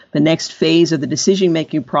the next phase of the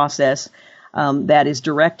decision-making process that is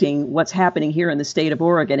directing what's happening here in the state of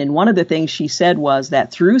Oregon. And one of the things she said was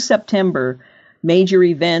that through September, major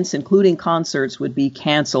events, including concerts, would be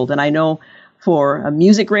canceled. And I know for a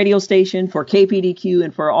music radio station, for KPDQ,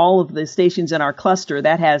 and for all of the stations in our cluster,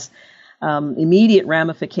 that has immediate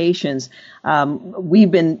ramifications.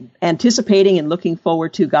 We've been anticipating and looking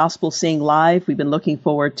forward to Gospel Sing Live. We've been looking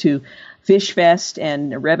forward to Fish Fest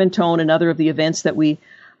and Reventone and other of the events that we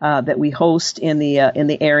host in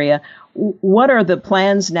the area. What are the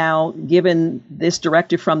plans now, given this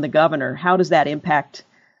directive from the governor? How does that impact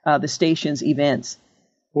the station's events?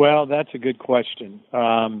 Well, that's a good question.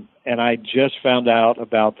 And I just found out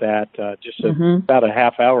about that about a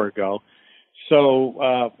half hour ago.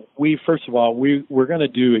 So first of all, we're going to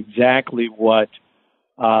do exactly what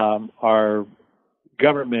our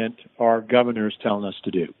governor is telling us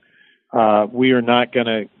to do. We are not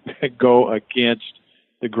going to go against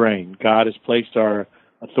the grain. God has placed our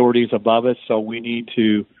authorities above us, so we need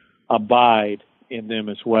to abide in them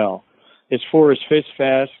as well. As far as Fish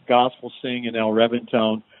Fest, Gospel Sing, and El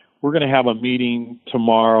Reventone, we're going to have a meeting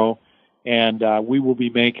tomorrow, and we will be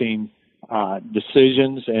making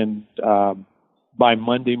decisions, and by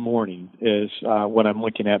Monday morning is what I'm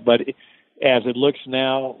looking at. But as it looks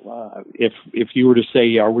now, if you were to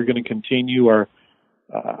say, are we going to continue, or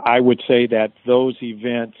I would say that those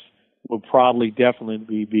events will probably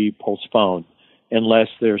definitely be postponed unless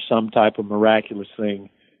there's some type of miraculous thing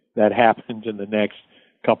that happens in the next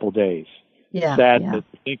couple days. Sad to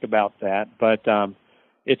think about that, but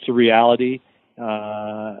it's a reality.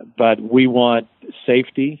 But we want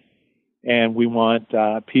safety, and we want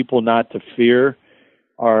people not to fear.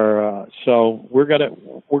 So we're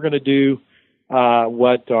gonna do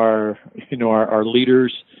what our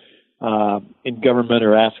leaders in government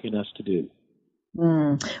are asking us to do.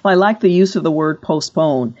 Well, I like the use of the word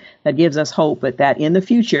postpone. That gives us hope, but that in the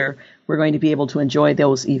future we're going to be able to enjoy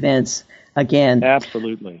those events again.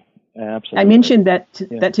 Absolutely. I mentioned that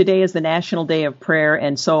today is the National Day of Prayer,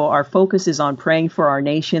 and so our focus is on praying for our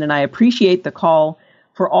nation, and I appreciate the call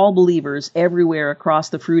for all believers everywhere across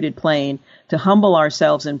the fruited plain to humble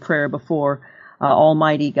ourselves in prayer before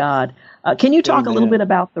Almighty God. Can you talk a little bit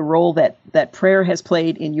about the role that prayer has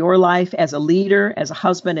played in your life as a leader, as a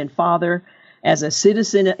husband and father, as a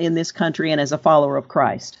citizen in this country, and as a follower of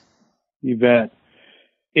Christ? You bet.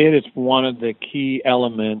 It is one of the key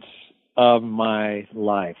elements of my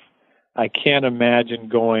life. I can't imagine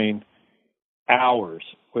going hours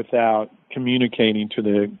without communicating to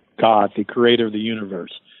the God, the creator of the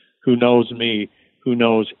universe, who knows me, who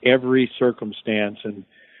knows every circumstance.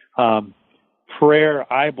 And prayer,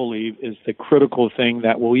 I believe, is the critical thing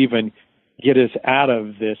that will even get us out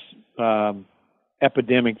of this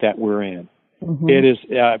epidemic that we're in. Mm-hmm. It is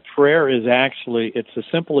prayer is actually, it's the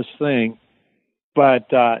simplest thing,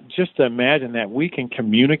 but just to imagine that we can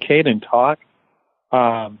communicate and talk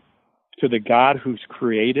to the God who's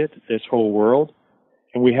created this whole world,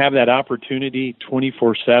 and we have that opportunity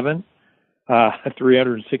 24/7,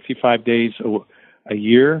 365 days a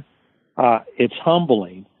year. It's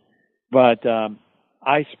humbling, but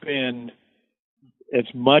I spend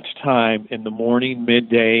as much time in the morning,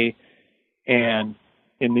 midday, and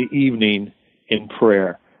in the evening in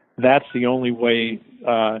prayer. That's the only way,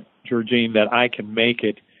 Georgene, that I can make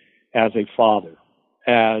it as a father,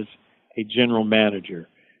 as a general manager,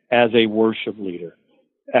 as a worship leader,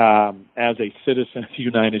 as a citizen of the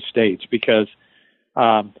United States, because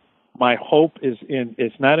my hope is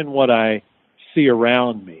not in what I see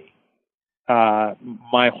around me.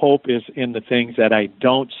 My hope is in the things that I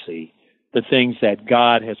don't see, the things that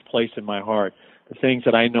God has placed in my heart, the things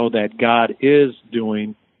that I know that God is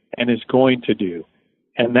doing and is going to do.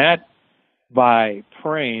 And that, by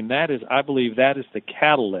praying, I believe that is the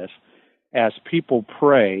catalyst. As people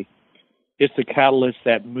pray, it's the catalyst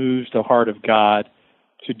that moves the heart of God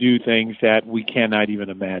to do things that we cannot even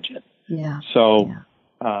imagine. Yeah. So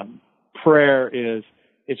prayer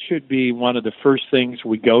it should be one of the first things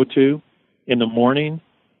we go to in the morning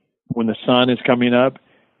when the sun is coming up,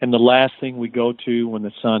 and the last thing we go to when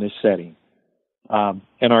the sun is setting. And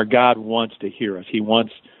our God wants to hear us. He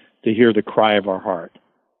wants to hear the cry of our heart.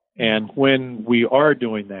 And when we are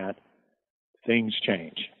doing that, things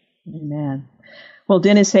change. Amen. Well,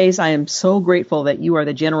 Dennis Hayes, I am so grateful that you are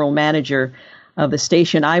the general manager of the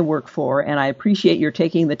station I work for, and I appreciate your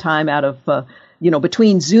taking the time out of,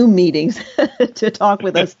 between Zoom meetings to talk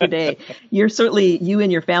with us today. You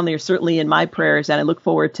and your family are certainly in my prayers, and I look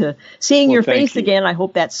forward to seeing your face again. I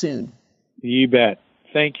hope that's soon. You bet.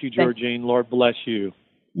 Thank you, Georgene. Lord bless you.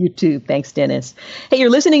 You too. Thanks, Dennis. Hey, you're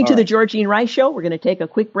listening to The Georgene Rice Show. We're going to take a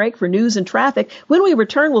quick break for news and traffic. When we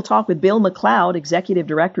return, we'll talk with Bill McLeod, Executive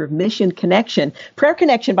Director of Mission Connection. Prayer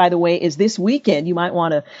Connection, by the way, is this weekend. You might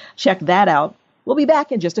want to check that out. We'll be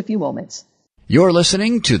back in just a few moments. You're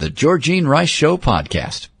listening to The Georgene Rice Show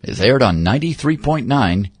podcast. It's aired on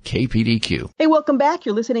 93.9 KPDQ. Hey, welcome back.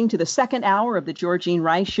 You're listening to the second hour of The Georgene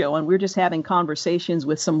Rice Show, and we're just having conversations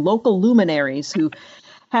with some local luminaries who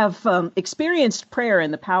have experienced prayer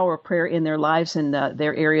and the power of prayer in their lives and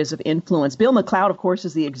their areas of influence. Bill McLeod, of course,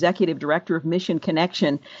 is the Executive Director of Mission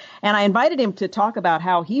Connection, and I invited him to talk about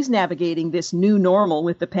how he's navigating this new normal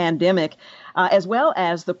with the pandemic, as well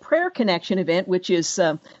as the Prayer Connection event, which is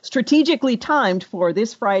strategically timed for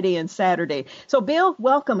this Friday and Saturday. So, Bill,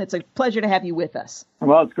 welcome. It's a pleasure to have you with us.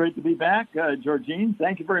 Well, it's great to be back, Georgene.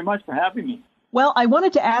 Thank you very much for having me. Well, I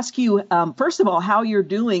wanted to ask you, first of all, how you're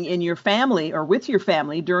doing in your family or with your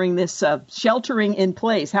family during this sheltering in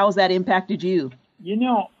place. How has that impacted you? You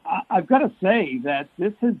know, I've got to say that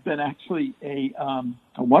this has been actually a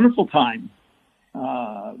wonderful time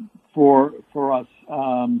for us.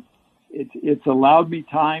 It's allowed me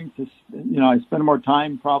time to, I spend more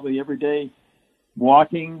time probably every day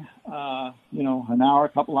walking, an hour, a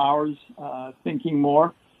couple hours, thinking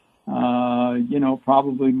more,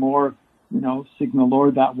 probably more, seeking the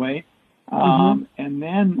Lord that way. And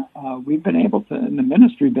then we've been able to, in the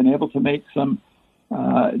ministry, make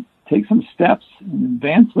take some steps and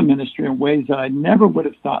advance the ministry in ways that I never would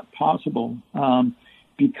have thought possible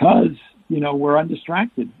because, we're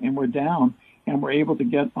undistracted and we're down and we're able to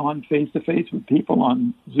get on face-to-face with people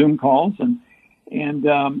on Zoom calls. And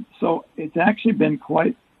so it's actually been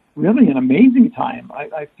quite really an amazing time.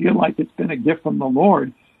 I feel like it's been a gift from the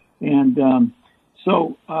Lord. And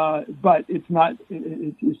but it's not,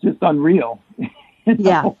 it's just unreal.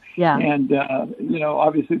 Yeah. And,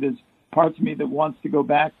 obviously there's parts of me that wants to go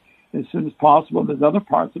back as soon as possible. There's other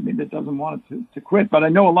parts of me that doesn't want it to quit. But I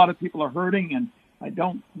know a lot of people are hurting, and I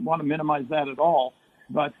don't want to minimize that at all.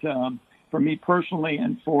 But for me personally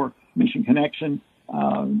and for Mission Connection,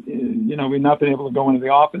 we've not been able to go into the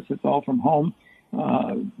office. It's all from home,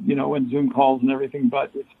 and Zoom calls and everything.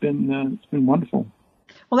 But it's been wonderful.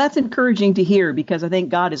 Well, that's encouraging to hear, because I think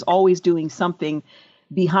God is always doing something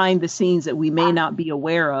behind the scenes that we may not be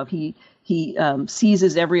aware of. He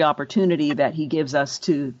seizes every opportunity that he gives us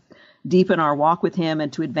to deepen our walk with him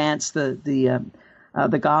and to advance the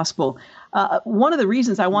gospel. One of the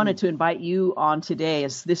reasons I wanted to invite you on today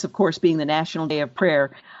is this, of course, being the National Day of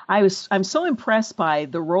Prayer. I'm so impressed by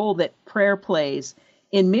the role that prayer plays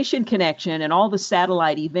in Mission Connection and all the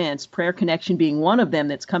satellite events, Prayer Connection being one of them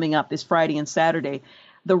that's coming up this Friday and Saturday.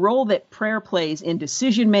 The role that prayer plays in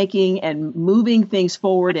decision making and moving things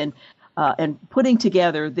forward and putting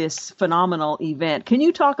together this phenomenal event. Can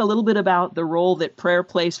you talk a little bit about the role that prayer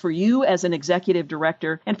plays for you as an executive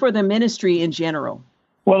director and for the ministry in general?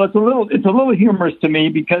 Well, it's a little humorous to me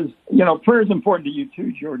because, prayer is important to you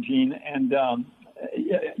too, Georgene. And,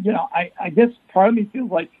 I guess part of me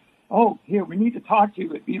feels like, oh, here, we need to talk to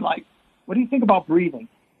you. It'd be like, what do you think about breathing?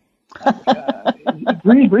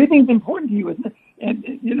 Breathing is important to you, isn't it? And,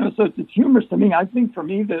 so it's humorous to me. I think for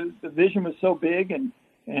me, the vision was so big and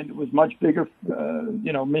it was much bigger,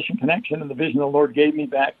 Mission Connection and the vision the Lord gave me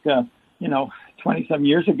back, 20-some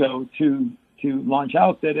years ago to launch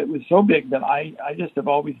out, that it was so big that I just have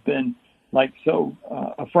always been so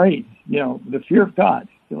afraid, the fear of God.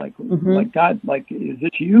 Like God, is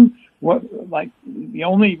this you? What, the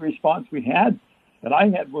only response that I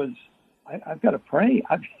had was, I've got to pray.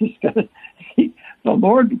 I've just got to seek the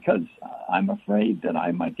Lord because I'm afraid that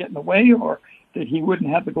I might get in the way or that he wouldn't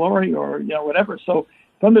have the glory or, whatever. So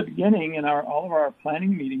from the beginning in all of our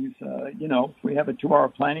planning meetings, if we have a 2-hour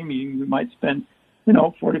planning meeting, we might spend,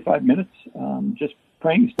 45 minutes just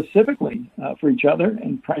praying specifically for each other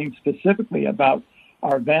and praying specifically about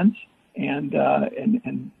our events. And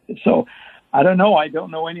so I don't know. I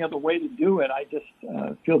don't know any other way to do it. I just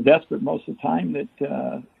feel desperate most of the time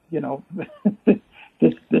that,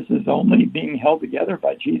 this is only being held together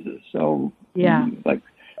by Jesus. So yeah,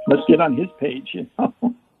 let's get on his page,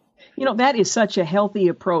 that is such a healthy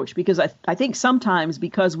approach, because I think sometimes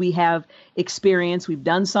because we have experience, we've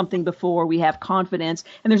done something before, we have confidence,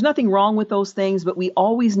 and there's nothing wrong with those things, but we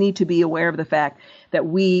always need to be aware of the fact that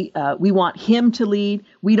we want him to lead.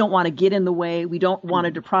 We don't want to get in the way. We don't want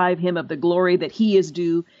to deprive him of the glory that he is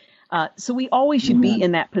due. So we always should be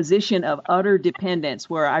in that position of utter dependence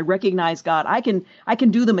where I recognize, God, I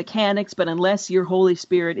can do the mechanics, but unless your Holy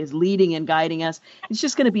Spirit is leading and guiding us, it's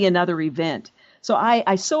just going to be another event. So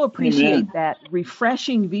I so appreciate that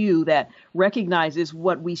refreshing view that recognizes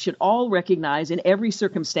what we should all recognize in every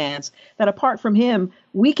circumstance, that apart from him,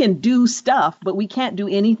 we can do stuff, but we can't do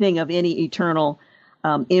anything of any eternal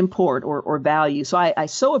import or value. So I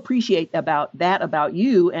so appreciate about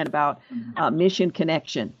you and about Mission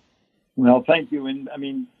Connection. Well, thank you. And I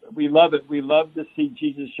mean, we love it. We love to see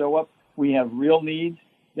Jesus show up. We have real needs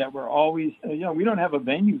that we're always, we don't have a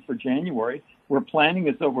venue for January. We're planning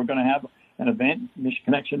as though we're going to have an event, Mission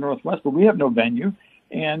Connection Northwest, but we have no venue.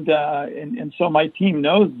 And so my team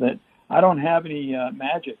knows that I don't have any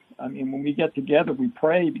magic. I mean, when we get together, we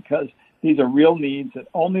pray because these are real needs that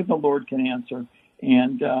only the Lord can answer.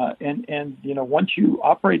 And once you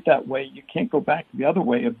operate that way, you can't go back to the other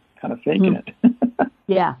way of kind of faking it.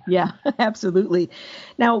 Yeah, absolutely.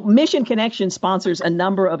 Now, Mission Connection sponsors a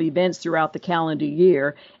number of events throughout the calendar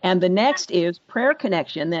year, and the next is Prayer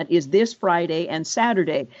Connection, that is this Friday and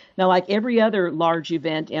Saturday. Now, like every other large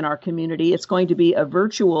event in our community, it's going to be a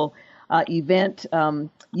virtual event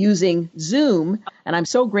using Zoom, and I'm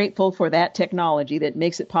so grateful for that technology that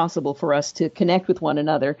makes it possible for us to connect with one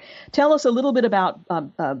another. Tell us a little bit about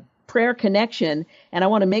Prayer Connection, and I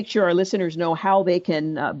want to make sure our listeners know how they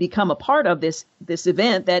can become a part of this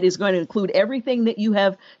event that is going to include everything that you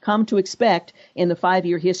have come to expect in the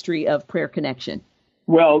 5-year history of Prayer Connection.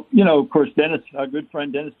 Well, of course, Dennis, our good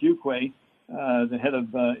friend Dennis Duquay, the head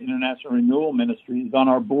of International Renewal Ministry, is on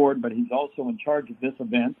our board, but he's also in charge of this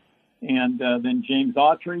event. And then James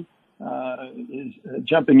Autry is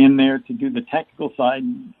jumping in there to do the technical side.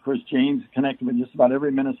 And of course, James is connected with just about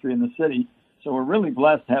every ministry in the city. So we're really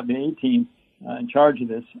blessed to have the A-team in charge of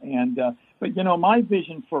this. And but my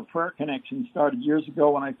vision for Prayer Connection started years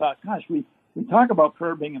ago when I thought, gosh, we talk about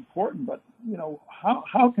prayer being important, but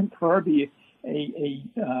how can prayer be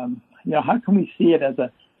how can we see it as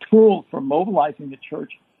a tool for mobilizing the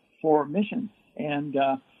church for missions? And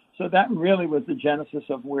so that really was the genesis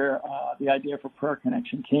of where the idea for Prayer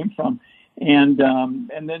Connection came from. And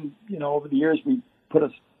then over the years we put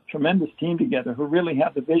a tremendous team together who really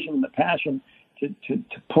have the vision and the passion to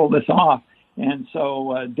pull this off. And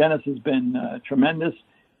so Dennis has been tremendous.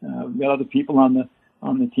 We've got other people on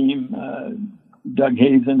the team, Doug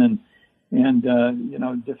Hazen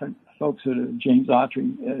and different folks, James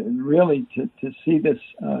Autry, really to see this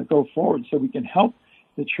go forward so we can help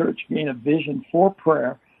the church gain a vision for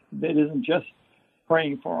prayer that isn't just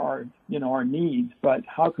praying for our needs, but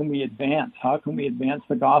how can we advance? How can we advance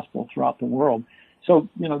the gospel throughout the world? So,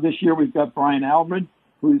 this year we've got Brian Alvord,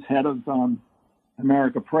 who's head of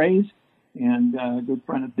America Prays, and a good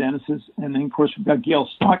friend of Dennis's. And then, of course, we've got Gail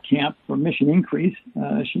Stockamp from Mission Increase.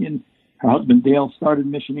 She and her husband, Dale, started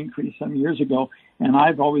Mission Increase some years ago. And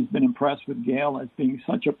I've always been impressed with Gail as being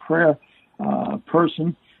such a prayer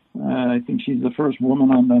person. I think she's the first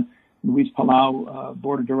woman on the Luis Palau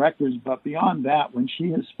board of directors. But beyond that, when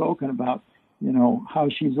she has spoken about, how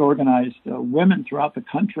she's organized women throughout the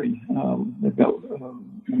country, they've got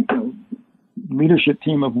leadership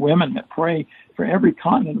team of women that pray for every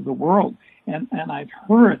continent of the world. And I've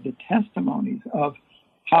heard the testimonies of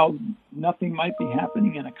how nothing might be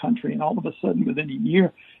happening in a country, and all of a sudden within a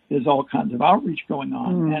year there's all kinds of outreach going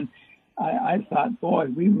on. And I thought, boy,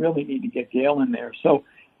 we really need to get Gail in there. So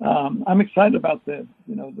I'm excited about the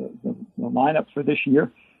lineup for this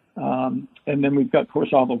year. And then we've got, of course,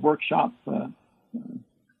 all the workshop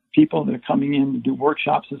people that are coming in to do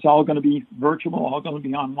workshops. It's all going to be virtual, all going to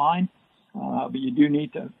be online. But you do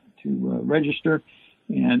need to register,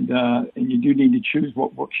 and you do need to choose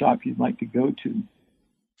what workshop you'd like to go to.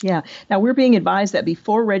 Yeah. Now, we're being advised that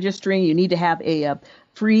before registering, you need to have a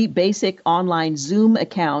free basic online Zoom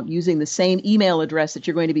account using the same email address that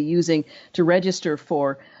you're going to be using to register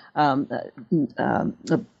for a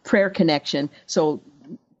prayer connection. So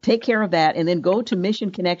take care of that, and then go to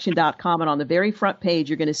missionconnection.com, and on the very front page,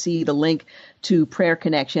 you're going to see the link to Prayer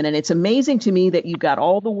Connection. And it's amazing to me that you've got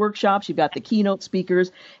all the workshops, you've got the keynote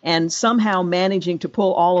speakers, and somehow managing to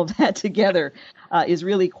pull all of that together is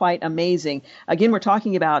really quite amazing. Again, we're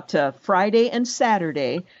talking about Friday and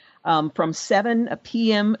Saturday from 7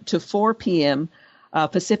 p.m. to 4 p.m.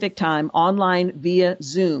 Pacific time, online via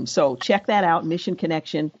Zoom. So check that out,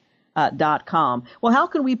 missionconnection.com. Well, how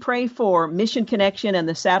can we pray for Mission Connection and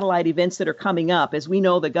the satellite events that are coming up? As we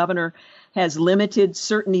know, the governor has limited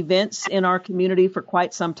certain events in our community for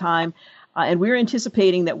quite some time, and we're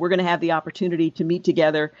anticipating that we're going to have the opportunity to meet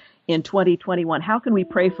together in 2021. How can we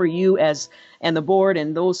pray for you and the board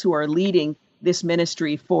and those who are leading this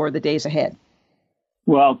ministry for the days ahead?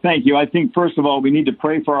 Well, thank you. I think, first of all, we need to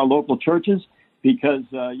pray for our local churches because,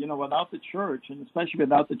 without the church, and especially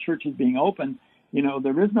without the churches being open,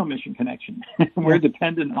 there is no Mission Connection. We're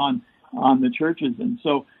dependent on the churches. And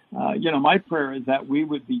so, my prayer is that we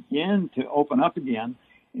would begin to open up again,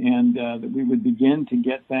 and that we would begin to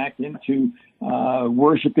get back into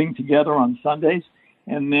worshiping together on Sundays.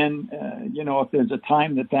 And then, if there's a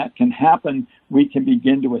time that can happen, we can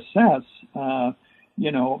begin to assess,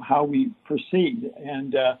 how we proceed.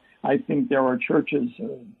 And I think there are churches,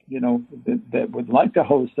 that would like to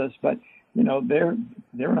host us, but they're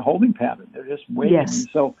in a holding pattern. They're just waiting. Yes.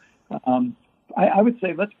 So I would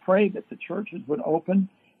say let's pray that the churches would open,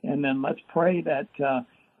 and then let's pray that,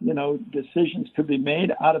 decisions could be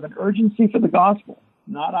made out of an urgency for the gospel,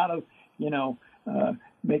 not out of,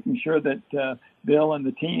 making sure that Bill and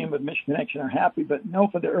the team with Mission Connection are happy, but no,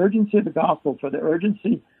 for the urgency of the gospel, for the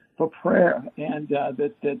urgency for prayer, and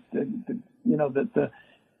that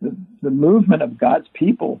the movement of God's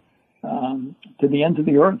people to the ends of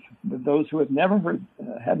the earth, those who have never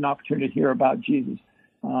had an opportunity to hear about Jesus,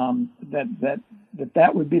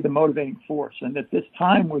 that would be the motivating force, and that this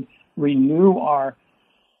time would renew our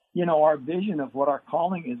vision of what our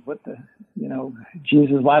calling is, what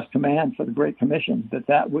Jesus' last command for the Great Commission,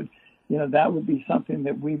 that would be something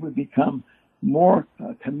that we would become more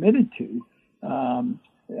committed to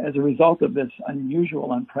as a result of this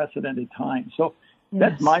unusual, unprecedented time. So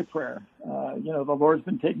that's my prayer. The Lord's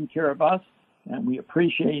been taking care of us, and we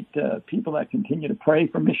appreciate people that continue to pray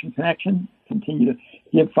for Mission Connection, continue to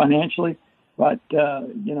give financially. But,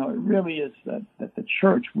 it really is that the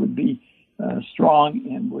church would be strong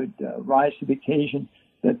and would rise to the occasion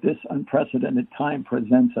that this unprecedented time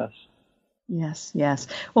presents us. Yes, yes.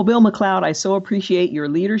 Well, Bill McLeod, I so appreciate your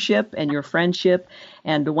leadership and your friendship.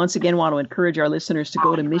 And once again, want to encourage our listeners to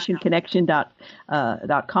go to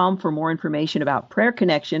missionconnection.com for more information about Prayer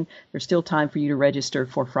Connection. There's still time for you to register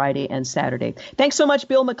for Friday and Saturday. Thanks so much,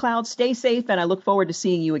 Bill McLeod. Stay safe, and I look forward to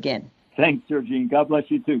seeing you again. Thanks, Georgene. God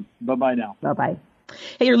bless you, too. Bye-bye now. Bye-bye.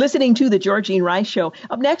 Hey, you're listening to The Georgene Rice Show.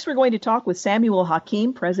 Up next, we're going to talk with Samuel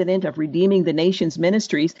Hakim, president of Redeeming the Nations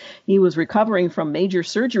Ministries. He was recovering from major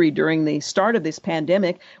surgery during the start of this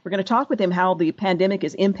pandemic. We're going to talk with him how the pandemic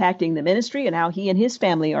is impacting the ministry and how he and his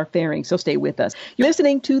family are faring. So stay with us. You're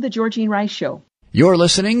listening to The Georgene Rice Show. You're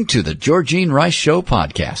listening to The Georgene Rice Show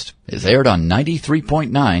podcast. is aired on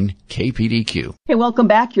 93.9 KPDQ. Hey, welcome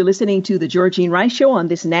back. You're listening to the Georgene Rice Show on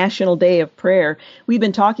this National Day of Prayer. We've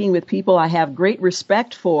been talking with people I have great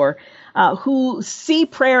respect for, who see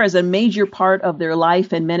prayer as a major part of their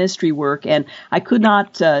life and ministry work. And I could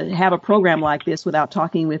not have a program like this without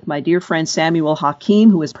talking with my dear friend Samuel Hakim,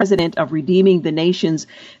 who is president of Redeeming the Nations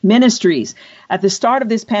Ministries. At the start of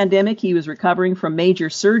this pandemic, he was recovering from major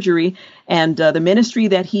surgery, and the ministry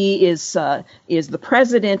that he is the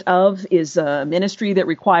president of is a ministry that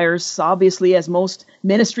requires, obviously, as most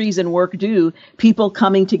ministries and work do, people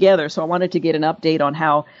coming together. So I wanted to get an update on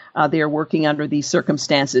how they're working under these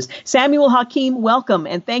circumstances. Samuel Hakim, welcome,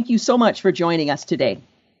 and thank you so much for joining us today.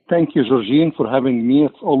 Thank you, Georgene, for having me.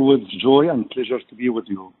 It's always joy and pleasure to be with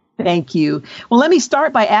you. Thank you. Well, let me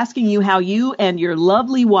start by asking you how you and your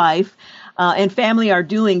lovely wife and family are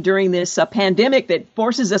doing during this pandemic that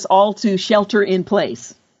forces us all to shelter in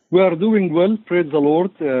place. We are doing well, praise the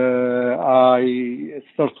Lord. I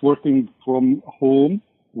start working from home,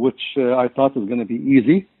 which I thought was going to be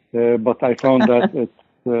easy, but I found that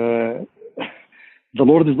the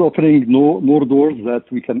Lord is opening more doors that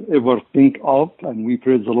we can ever think of, and we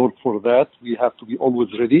praise the Lord for that. We have to be always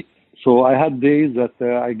ready. So I had days that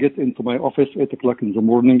I get into my office 8 o'clock in the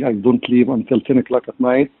morning. I don't leave until 10 o'clock at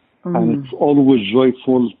night, and it's always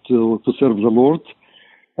joyful to serve the Lord.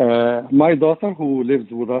 My daughter, who lives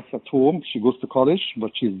with us at home, she goes to college,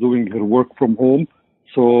 but she's doing her work from home.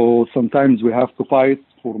 So sometimes we have to fight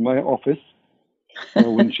for my office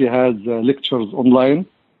when she has lectures online.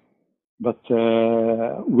 But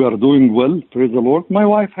we are doing well, praise the Lord. My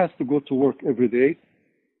wife has to go to work every day.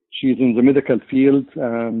 She's in the medical field,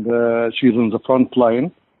 and she's in the front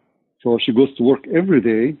line. So she goes to work every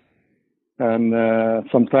day. And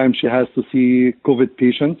sometimes she has to see COVID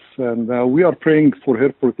patients, and we are praying for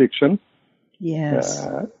her protection. Yes.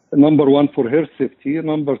 Number one, for her safety.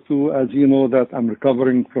 Number two, as you know, that I'm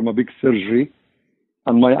recovering from a big surgery,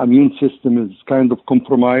 and my immune system is kind of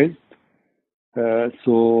compromised.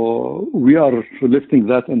 So we are lifting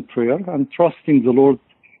that in prayer and trusting the Lord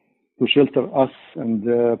to shelter us and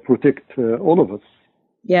protect all of us.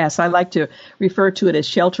 Yes, I like to refer to it as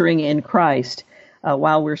sheltering in Christ.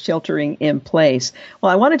 While we're sheltering in place.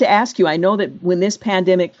 Well, I wanted to ask you, I know that when this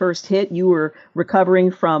pandemic first hit, you were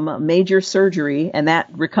recovering from major surgery, and that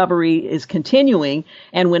recovery is continuing.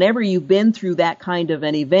 And whenever you've been through that kind of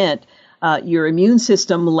an event, your immune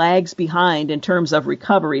system lags behind in terms of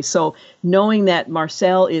recovery. So knowing that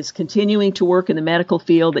Marcel is continuing to work in the medical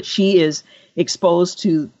field, that she is exposed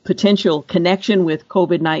to potential connection with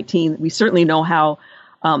COVID-19, we certainly know how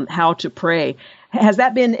to pray. Has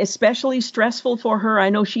that been especially stressful for her? I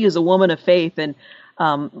know she is a woman of faith, and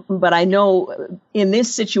but I know in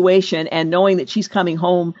this situation and knowing that she's coming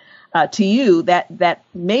home to you, that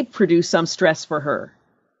may produce some stress for her.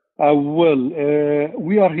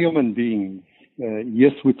 We are human beings.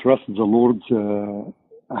 Yes, we trust the Lord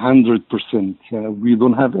 100%. We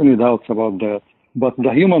don't have any doubts about that. But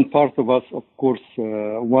the human part of us, of course,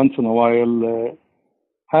 once in a while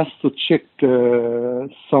has to check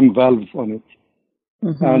some valves on it.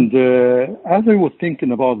 Mm-hmm. And as I was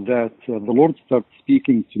thinking about that, the Lord started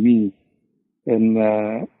speaking to me in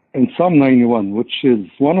Psalm 91, which is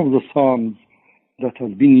one of the Psalms that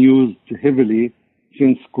has been used heavily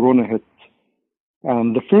since Corona hit.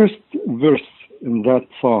 And the first verse in that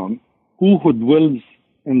Psalm, who dwells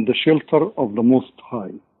in the shelter of the Most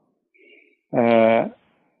High. As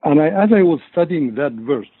I was studying that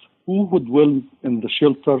verse, who dwells in the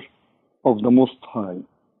shelter of the Most High,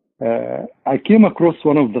 I came across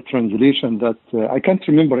one of the translations that I can't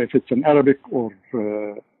remember if it's in Arabic or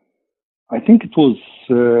I think it was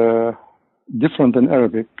different than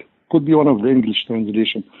Arabic. Could be one of the English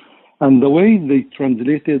translations. And the way they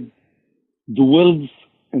translated dwells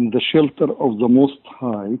in the shelter of the Most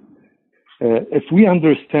High, if we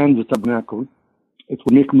understand the tabernacle, it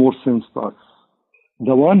will make more sense to us.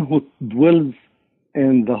 The one who dwells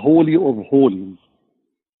in the Holy of Holies.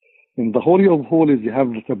 In the Holy of Holies, you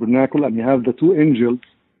have the tabernacle and you have the two angels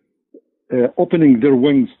opening their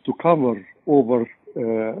wings to cover over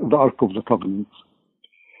the Ark of the Covenant.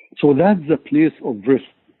 So that's the place of rest.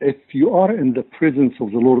 If you are in the presence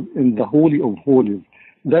of the Lord, in the Holy of Holies,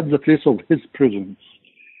 that's the place of His presence.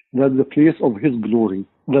 That's the place of His glory.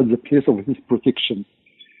 That's the place of His protection.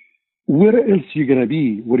 Where else are you going to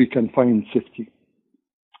be where you can find safety?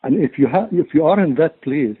 And if you are in that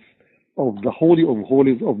place of the Holy of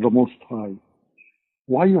Holies of the Most High,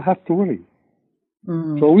 why you have to worry?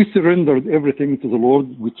 So we surrendered everything to the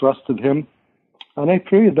Lord. We trusted Him. And I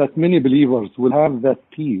pray that many believers will have that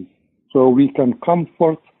peace so we can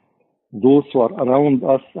comfort those who are around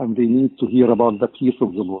us and they need to hear about the peace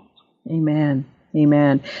of the Lord. Amen.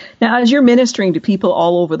 Amen. Now, as you're ministering to people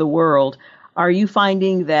all over the world, are you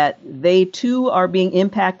finding that they too are being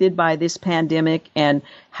impacted by this pandemic? And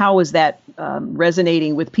how is that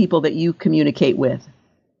resonating with people that you communicate with?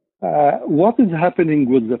 What is happening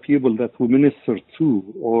with the people that we minister to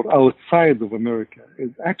or outside of America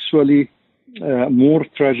is actually more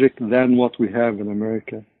tragic than what we have in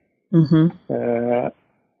America.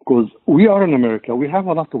 Because we are in America, we have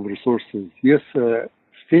a lot of resources. Yes,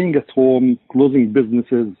 staying at home, closing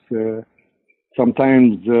businesses,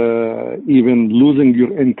 sometimes even losing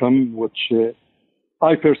your income, which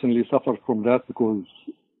I personally suffer from that because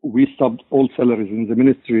we stopped all salaries in the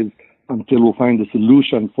ministries until we find a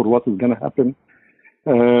solution for what is going to happen.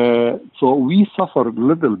 So we suffer a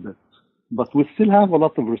little bit, but we still have a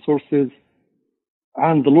lot of resources,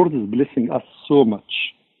 and the Lord is blessing us so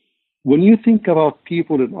much. When you think about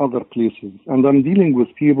people in other places, and I'm dealing with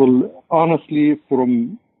people, honestly,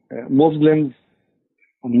 from Muslims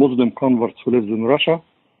and Muslim converts who lives in Russia.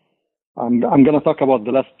 I'm going to talk about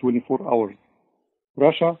the last 24 hours.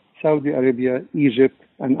 Russia, Saudi Arabia, Egypt,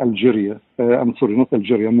 and Algeria. Not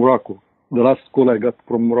Algeria, Morocco. The last call I got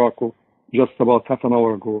from Morocco just about half an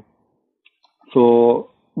hour ago.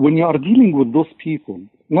 So when you are dealing with those people,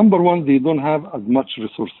 number one, they don't have as much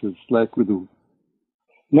resources like we do.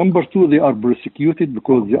 Number two, they are persecuted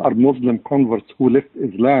because they are Muslim converts who left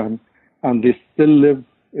Islam and they still live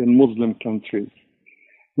in Muslim countries.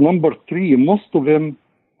 Number three, most of them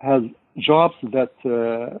have jobs that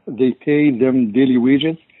they pay them daily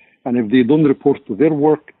wages, and if they don't report to their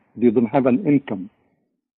work, they don't have an income.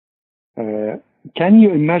 Can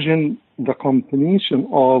you imagine the combination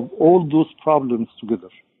of all those problems together?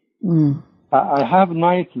 I have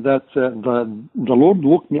nights that the Lord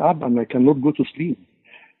woke me up and I cannot go to sleep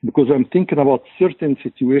because I'm thinking about certain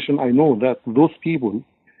situation. I know that those people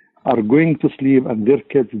are going to sleep and their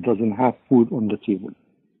kids doesn't have food on the table.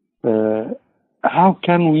 How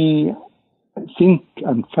can we think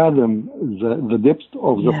and fathom the depth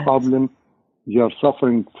of the problem they are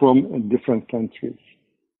suffering from in different countries?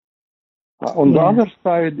 On the other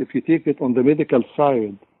side, if you take it on the medical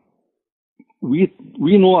side, we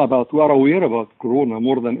are aware about Corona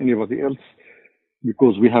more than anybody else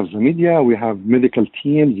because we have the media, we have medical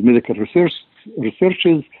teams, medical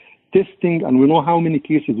researchers, testing, and we know how many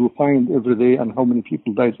cases we find every day and how many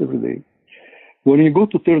people die every day. When you go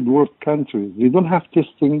to third world countries, they don't have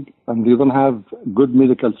testing and they don't have good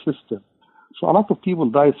medical system. So a lot of people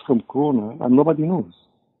die from Corona and nobody knows.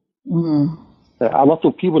 A lot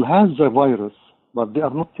of people have the virus, but they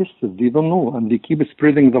are not tested. They don't know, and they keep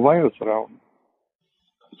spreading the virus around.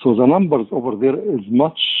 So the numbers over there is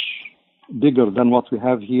much bigger than what we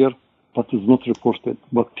have here, but is not reported.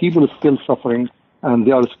 But people are still suffering, and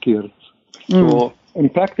they are scared. So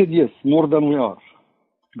impacted, yes, more than we are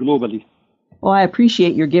globally. Well, I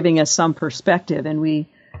appreciate your giving us some perspective, and we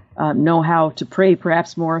know how to pray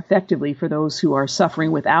perhaps more effectively for those who are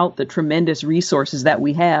suffering without the tremendous resources that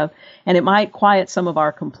we have. And it might quiet some of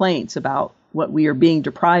our complaints about what we are being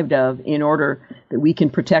deprived of in order that we can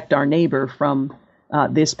protect our neighbor from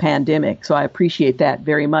this pandemic. So I appreciate that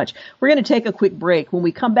very much. We're going to take a quick break. When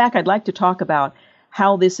we come back, I'd like to talk about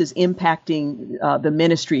how this is impacting the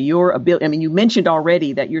ministry, your ability. I mean, you mentioned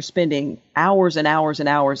already that you're spending hours and hours and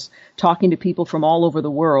hours talking to people from all over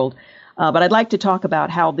the world. But I'd like to talk about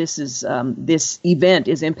how this event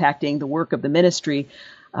is impacting the work of the ministry,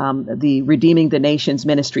 the Redeeming the Nations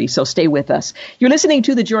ministry. So stay with us. You're listening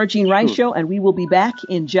to the Georgene Rice Show, and we will be back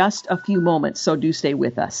in just a few moments. So do stay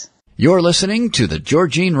with us. You're listening to the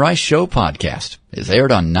Georgene Rice Show podcast. It's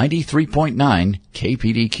aired on 93.9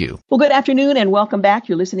 KPDQ. Well, good afternoon and welcome back.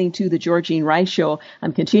 You're listening to the Georgene Rice Show.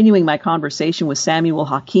 I'm continuing my conversation with Samuel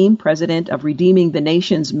Hakim, president of Redeeming the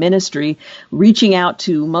Nations Ministry, reaching out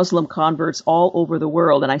to Muslim converts all over the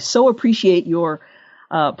world. And I so appreciate your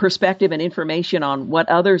perspective and information on what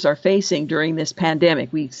others are facing during this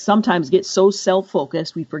pandemic. We sometimes get so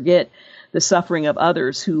self-focused, we forget the suffering of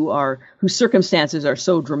others whose circumstances are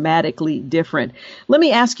so dramatically different. Let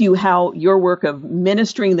me ask you how your work of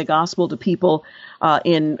ministering the gospel to people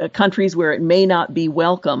in countries where it may not be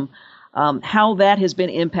welcome, how that has been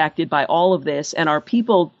impacted by all of this, and are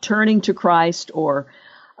people turning to Christ or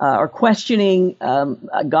questioning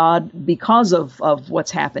God because of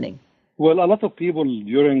what's happening? Well, a lot of people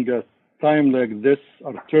during a time like this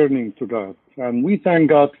are turning to God, and we thank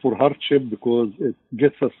God for hardship because it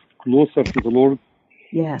gets us closer to the Lord.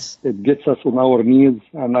 Yes. It gets us on our knees.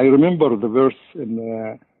 And I remember the verse in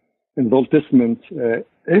the Old Testament,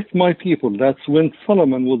 if my people, that's when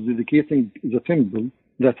Solomon was dedicating the temple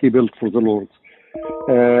that he built for the Lord.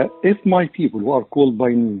 If my people who are called by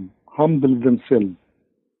name humble themselves,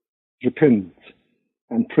 repent,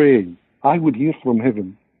 and pray, I would hear from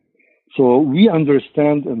heaven. So we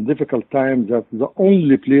understand in difficult times that the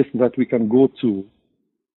only place that we can go to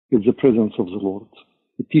is the presence of the Lord.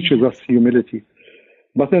 It teaches us humility.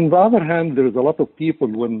 But on the other hand, there is a lot of people,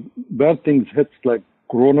 when bad things hit like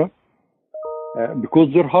Corona,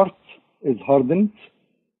 because their heart is hardened,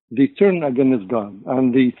 they turn against God,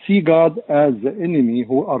 and they see God as the enemy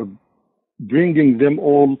who are bringing them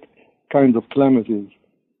all kinds of calamities,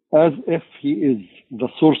 as if he is the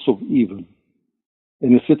source of evil.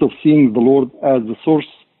 And instead of seeing the Lord as the source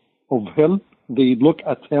of help, they look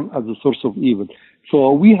at him as the source of evil.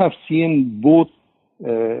 So we have seen both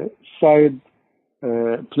sides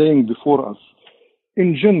playing before us.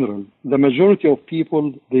 In general, the majority of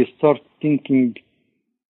people, they start thinking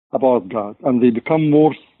about God, and they become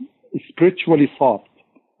more spiritually soft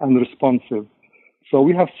and responsive. So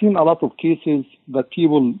we have seen a lot of cases that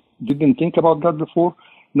people didn't think about God before.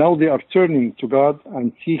 Now they are turning to God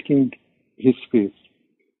and seeking his face.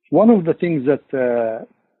 One of the things that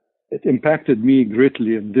it impacted me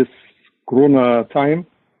greatly in this Corona time,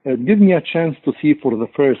 it gave me a chance to see for the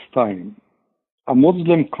first time a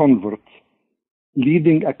Muslim convert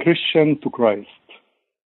leading a Christian to Christ.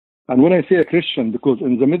 And when I say a Christian, because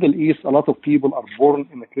in the Middle East, a lot of people are born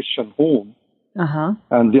in a Christian home,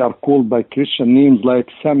 and they are called by Christian names like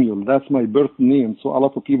Samuel. That's my birth name, so a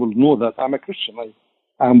lot of people know that I'm a Christian.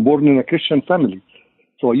 I'm born in a Christian family.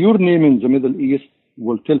 So your name in the Middle East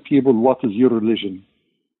will tell people what is your religion.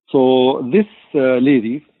 So this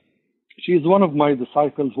lady, she is one of my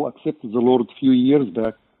disciples who accepted the Lord a few years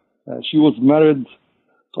back. She was married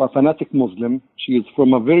to a fanatic Muslim. She is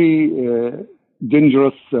from a very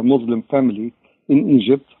dangerous Muslim family in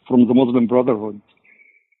Egypt, from the Muslim Brotherhood.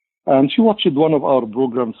 And she watched one of our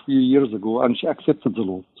programs a few years ago, and she accepted the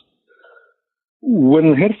Lord.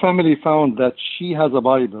 When her family found that she has a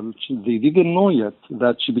Bible, they didn't know yet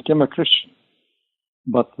that she became a Christian.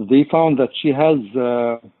 But they found that she has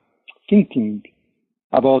thinking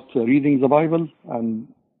about reading the Bible and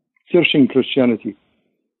searching Christianity.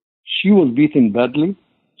 She was beaten badly.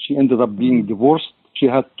 She ended up being divorced. She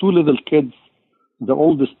had two little kids. The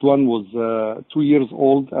oldest one was 2 years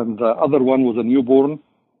old, and the other one was a newborn.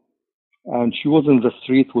 And she was in the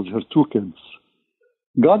street with her two kids.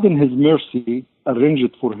 God, in his mercy,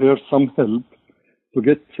 arranged for her some help to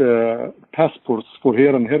get passports for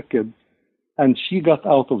her and her kids. And she got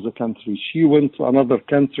out of the country. She went to another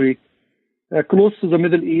country close to the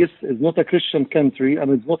Middle East. It's not a Christian country,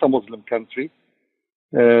 and it's not a Muslim country.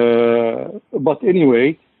 But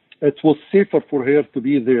anyway, it was safer for her to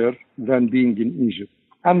be there than being in Egypt.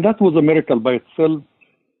 And that was a miracle by itself,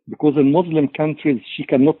 because in Muslim countries, she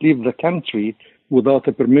cannot leave the country without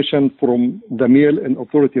a permission from the male in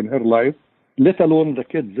authority in her life, let alone the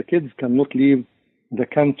kids. The kids cannot leave the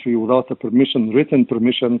country without a permission, written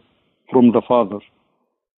permission from the father.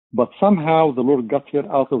 But somehow the Lord got her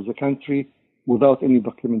out of the country without any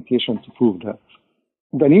documentation to prove that.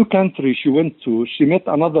 The new country she went to, she met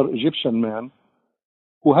another Egyptian man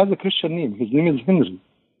who has a Christian name. His name is Henry.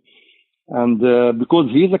 And because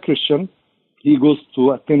he is a Christian, he goes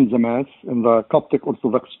to attend the Mass in the Coptic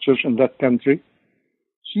Orthodox Church in that country.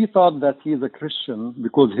 She thought that he is a Christian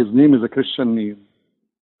because his name is a Christian name.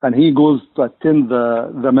 And he goes to attend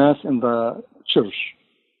the Mass in the church.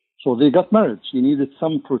 So they got married. She needed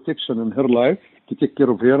some protection in her life to take care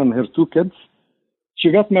of her and her two kids.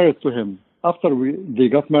 She got married to him. After they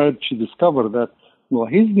got married, she discovered that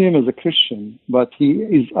his name is a Christian, but he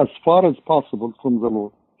is as far as possible from the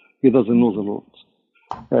Lord. He doesn't know the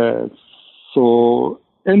Lord. So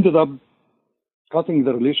ended up cutting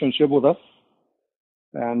the relationship with us,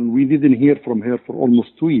 and we didn't hear from her for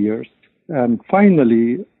almost 2 years. And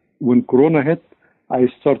finally, when Corona hit, I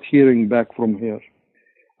started hearing back from her.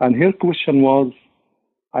 And her question was,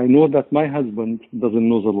 I know that my husband doesn't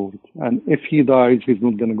know the Lord, and if he dies, he's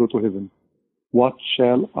not going to go to heaven. What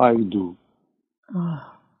shall I do?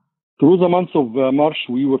 Through the months of March,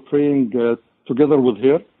 we were praying together with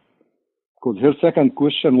her, because her second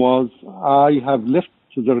question was, I have left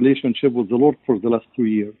the relationship with the Lord for the last 2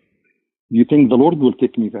 years. Do you think the Lord will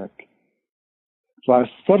take me back? So I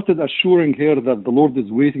started assuring her that the Lord is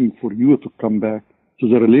waiting for you to come back to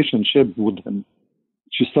the relationship with him.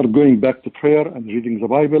 She started going back to prayer and reading the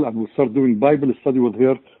Bible, and we started doing Bible study with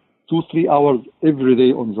her 2-3 hours every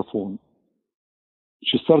day on the phone.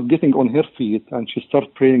 She started getting on her feet, and she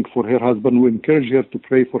started praying for her husband. We encouraged her to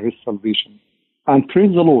pray for his salvation. And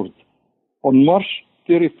praise the Lord, on March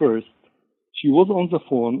 31st, she was on the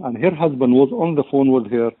phone, and her husband was on the phone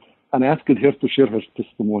with her and asked her to share her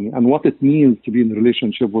testimony and what it means to be in a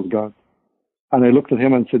relationship with God. And I looked at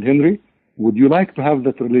him and said, Henry, would you like to have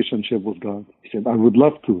that relationship with God? He said, I would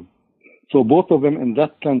love to. So both of them in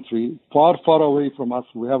that country, far, far away from us,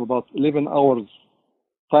 we have about 11 hours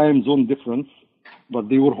time zone difference, but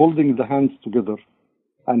they were holding the hands together.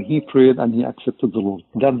 And he prayed and he accepted the Lord.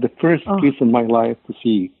 That's the first case in my life to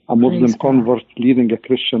see a Muslim convert leading a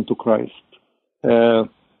Christian to Christ.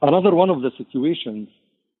 Another one of the situations,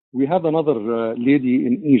 we had another lady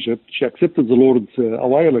in Egypt. She accepted the Lord a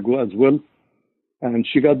while ago as well, and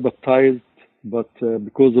she got baptized, but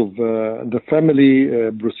because of the family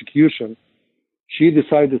persecution, she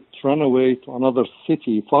decided to run away to another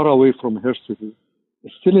city, far away from her city,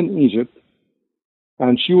 still in Egypt.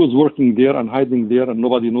 And she was working there and hiding there, and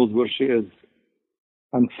nobody knows where she is.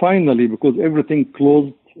 And finally, because everything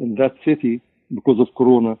closed in that city because of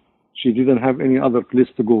Corona, she didn't have any other place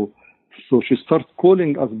to go. So she started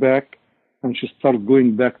calling us back, and she started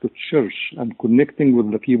going back to church and connecting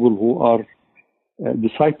with the people who are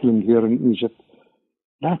discipling here in Egypt.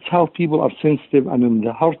 That's how people are sensitive, and in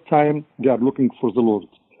the hard time, they are looking for the Lord.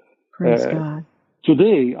 Praise God.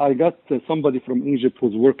 Today, I got somebody from Egypt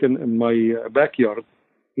who's working in my backyard.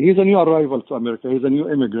 He's a new arrival to America. He's a new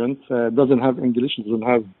immigrant, doesn't have English, doesn't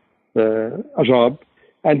have a job,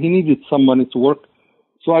 and he needed some money to work.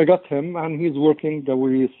 So I got him, and he's working.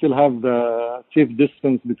 We still have the safe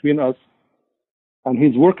distance between us, and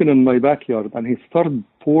he's working in my backyard, and he started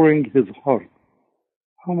pouring his heart,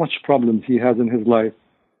 how much problems he has in his life.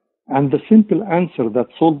 And the simple answer that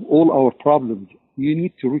solves all our problems, you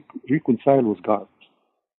need to reconcile with God.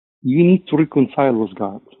 You need to reconcile with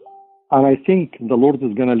God. And I think the Lord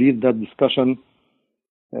is going to lead that discussion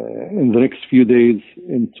in the next few days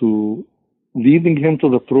into leading him to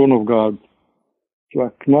the throne of God to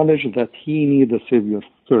acknowledge that he needs a Savior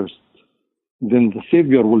first. Then the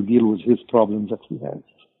Savior will deal with his problems that he has.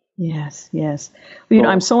 Yes, yes. Well,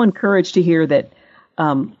 I'm so encouraged to hear that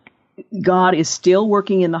God is still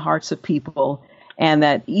working in the hearts of people, and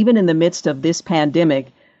that even in the midst of this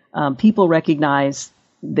pandemic, people recognize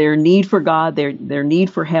their need for God, their need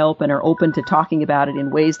for help, and are open to talking about it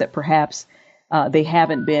in ways that perhaps they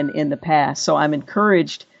haven't been in the past. So I'm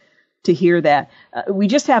encouraged to hear that. We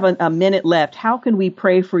just have a minute left. How can we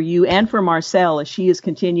pray for you and for Marcelle as she is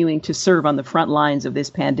continuing to serve on the front lines of this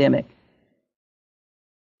pandemic?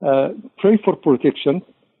 Pray for protection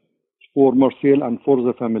for Marcelle and for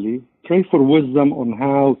the family. Pray for wisdom on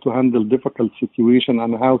how to handle difficult situations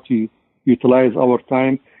and how to utilize our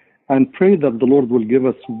time. And pray that the Lord will give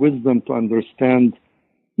us wisdom to understand,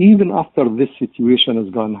 even after this situation is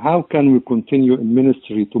gone, how can we continue in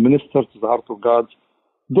ministry to minister to the heart of God?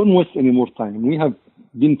 Don't waste any more time. We have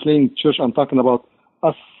been playing church. I'm talking about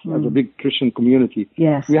us as a big Christian community.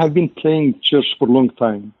 Yes. We have been playing church for a long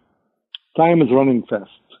time. Time is running fast.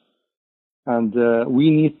 And we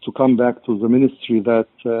need to come back to the ministry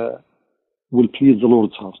that will please the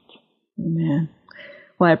Lord's heart. Amen.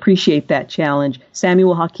 Well, I appreciate that challenge.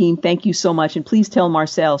 Samuel Hakim, thank you so much. And please tell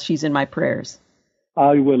Marcelle she's in my prayers.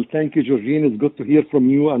 I will. Thank you, Georgine. It's good to hear from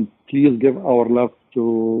you. And please give our love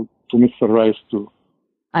to Mr. Rice, too.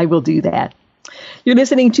 I will do that. You're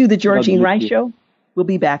listening to The Georgine Rice Show. We'll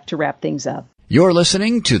be back to wrap things up. You're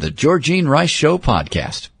listening to The Georgine Rice Show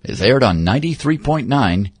podcast. It's aired on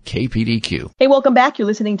 93.9 KPDQ. Hey, welcome back. You're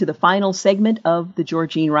listening to the final segment of The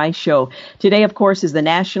Georgine Rice Show. Today, of course, is the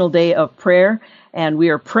National Day of Prayer, and we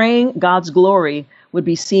are praying God's glory would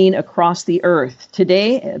be seen across the earth.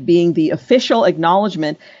 Today, being the official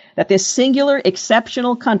acknowledgement that this singular,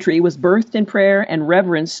 exceptional country was birthed in prayer and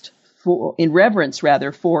reverence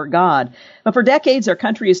for God. But for decades, our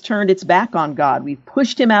country has turned its back on God. We've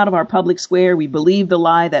pushed him out of our public square. We believe the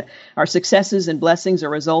lie that our successes and blessings are a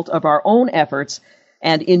result of our own efforts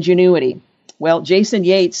and ingenuity. Well, Jason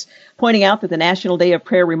Yates, pointing out that the National Day of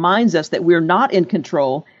Prayer reminds us that we're not in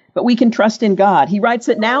control, but we can trust in God. He writes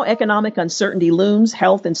that now economic uncertainty looms,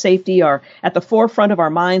 health and safety are at the forefront of our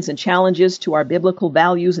minds, and challenges to our biblical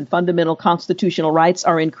values and fundamental constitutional rights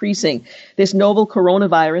are increasing. This novel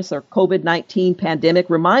coronavirus or COVID-19 pandemic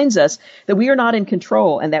reminds us that we are not in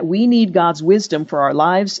control and that we need God's wisdom for our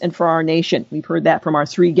lives and for our nation. We've heard that from our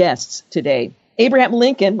three guests today. Abraham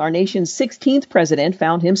Lincoln, our nation's 16th president,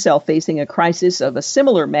 found himself facing a crisis of a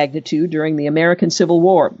similar magnitude during the American Civil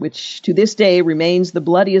War, which to this day remains the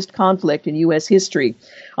bloodiest conflict in U.S. history.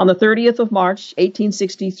 On the 30th of March,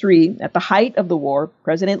 1863, at the height of the war,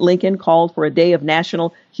 President Lincoln called for a day of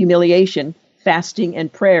national humiliation, fasting,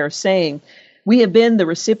 and prayer, saying, "We have been the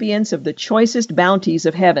recipients of the choicest bounties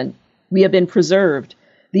of heaven. We have been preserved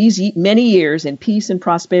these many years in peace and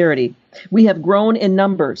prosperity. We have grown in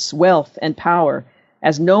numbers, wealth, and power,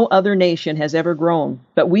 as no other nation has ever grown.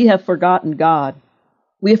 But we have forgotten God.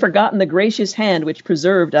 We have forgotten the gracious hand which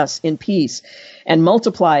preserved us in peace and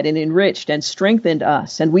multiplied and enriched and strengthened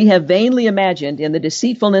us. And we have vainly imagined in the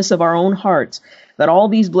deceitfulness of our own hearts that all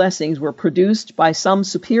these blessings were produced by some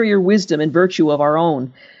superior wisdom and virtue of our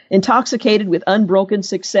own. Intoxicated with unbroken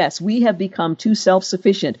success, we have become too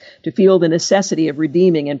self-sufficient to feel the necessity of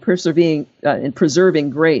redeeming and preserving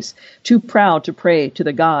grace, too proud to pray to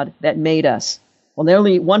the God that made us. Well,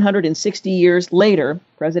 nearly 160 years later,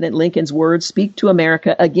 President Lincoln's words speak to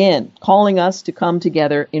America again, calling us to come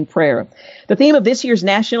together in prayer. The theme of this year's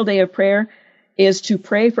National Day of Prayer is to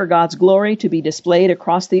pray for God's glory to be displayed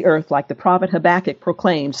across the earth like the prophet Habakkuk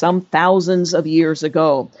proclaimed some thousands of years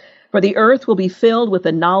ago. For the earth will be filled with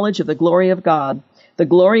the knowledge of the glory of God, the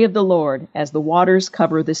glory of the Lord, as the waters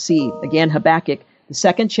cover the sea. Again, Habakkuk, the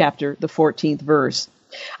 2nd chapter, the 14th verse.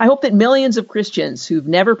 I hope that millions of Christians who've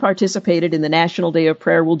never participated in the National Day of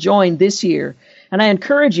Prayer will join this year. And I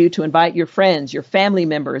encourage you to invite your friends, your family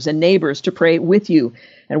members, and neighbors to pray with you.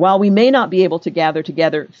 And while we may not be able to gather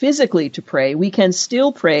together physically to pray, we can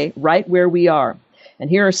still pray right where we are. And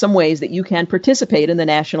here are some ways that you can participate in the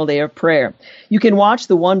National Day of Prayer. You can watch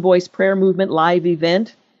the One Voice Prayer Movement live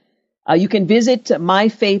event. You can visit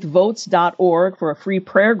myfaithvotes.org for a free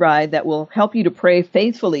prayer guide that will help you to pray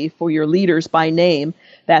faithfully for your leaders by name.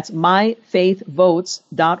 That's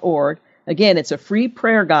myfaithvotes.org. Again, it's a free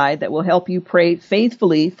prayer guide that will help you pray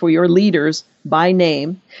faithfully for your leaders by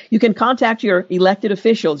name. You can contact your elected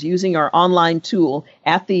officials using our online tool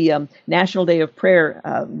at the National Day of Prayer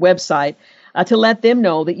website to let them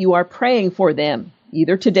know that you are praying for them,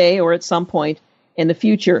 either today or at some point in the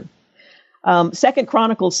future. 2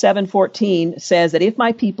 Chronicles 7:14 says that if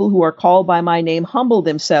my people who are called by my name humble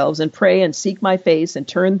themselves and pray and seek my face and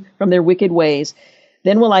turn from their wicked ways,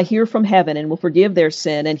 then will I hear from heaven and will forgive their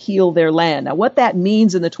sin and heal their land. Now, what that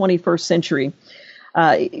means in the 21st century,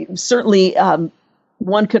 certainly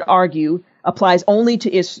one could argue applies only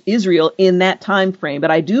to Israel in that time frame. But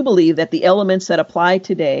I do believe that the elements that apply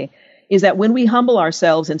today is that when we humble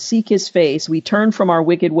ourselves and seek his face, we turn from our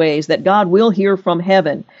wicked ways, that God will hear from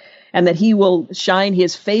heaven and that he will shine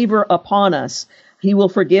his favor upon us. He will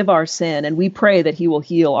forgive our sin, and we pray that he will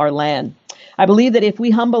heal our land. I believe that if we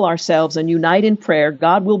humble ourselves and unite in prayer,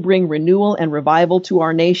 God will bring renewal and revival to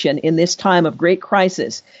our nation in this time of great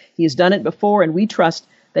crisis. He has done it before, and we trust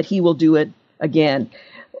that he will do it again.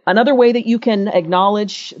 Another way that you can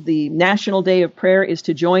acknowledge the National Day of Prayer is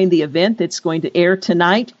to join the event that's going to air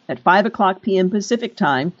tonight at 5 o'clock p.m. Pacific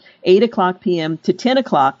Time, 8 o'clock p.m. to 10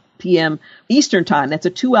 o'clock p.m. Eastern Time. That's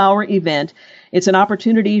a 2-hour event. It's an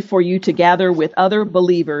opportunity for you to gather with other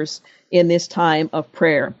believers in this time of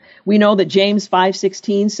prayer. We know that James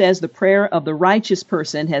 5:16 says the prayer of the righteous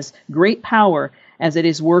person has great power as it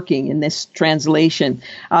is working in this translation.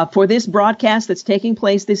 For this broadcast that's taking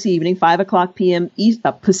place this evening, 5 o'clock p.m.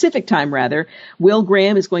 Pacific Time, Will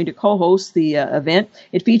Graham is going to co-host the event.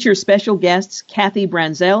 It features special guests Kathy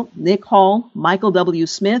Branzell, Nick Hall, Michael W.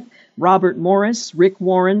 Smith, Robert Morris, Rick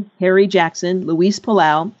Warren, Harry Jackson, Luis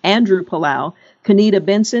Palau, Andrew Palau, Kanita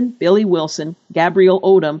Benson, Billy Wilson, Gabriel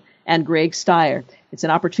Odom, and Greg Steyer. It's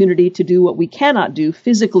an opportunity to do what we cannot do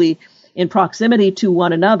physically in proximity to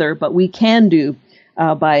one another, but we can do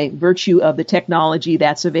by virtue of the technology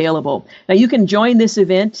that's available. Now, you can join this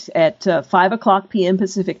event at 5 o'clock p.m.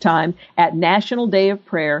 Pacific Time at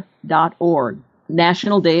nationaldayofprayer.org,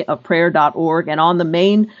 nationaldayofprayer.org, and on the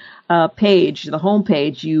main page, the home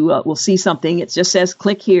page, you will see something. It just says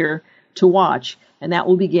click here to watch, and that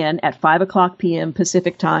will begin at 5 o'clock p.m.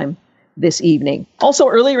 Pacific Time this evening. Also,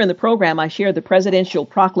 earlier in the program, I shared the presidential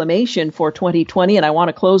proclamation for 2020, and I want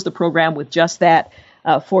to close the program with just that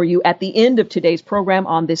for you at the end of today's program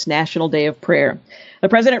on this National Day of Prayer. The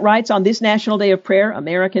president writes, on this National Day of Prayer,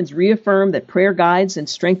 Americans reaffirm that prayer guides and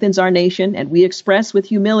strengthens our nation, and we express with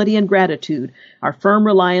humility and gratitude our firm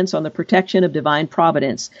reliance on the protection of divine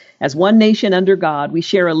providence. As one nation under God, we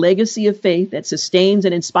share a legacy of faith that sustains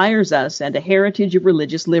and inspires us and a heritage of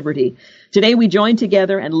religious liberty. Today we join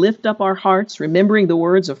together and lift up our hearts, remembering the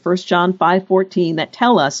words of 1 John 5:14 that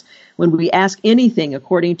tell us when we ask anything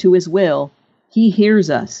according to his will, he hears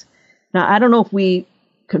us. Now, I don't know if we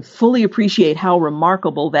can fully appreciate how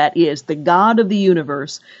remarkable that is. The God of the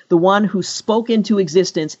universe, the one who spoke into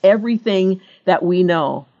existence everything that we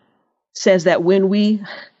know, says that when we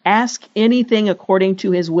ask anything according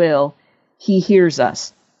to his will, he hears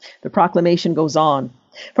us. The proclamation goes on.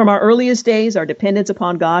 From our earliest days, our dependence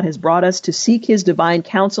upon God has brought us to seek his divine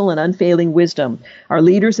counsel and unfailing wisdom. Our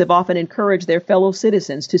leaders have often encouraged their fellow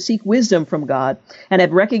citizens to seek wisdom from God and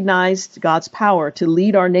have recognized God's power to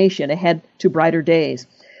lead our nation ahead to brighter days.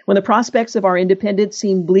 When the prospects of our independence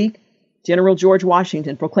seem bleak, General George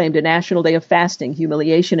Washington proclaimed a national day of fasting,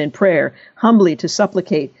 humiliation, and prayer, humbly to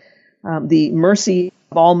supplicate the mercy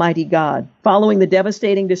of Almighty God. Following the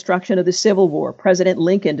devastating destruction of the Civil War, President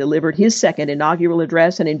Lincoln delivered his second inaugural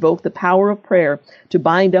address and invoked the power of prayer to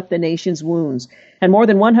bind up the nation's wounds. And more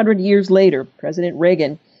than 100 years later, President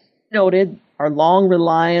Reagan noted our long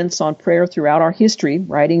reliance on prayer throughout our history,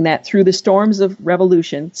 writing that through the storms of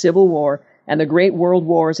revolution, civil war, and the great world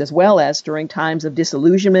wars, as well as during times of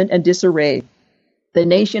disillusionment and disarray, the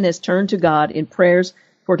nation has turned to God in prayers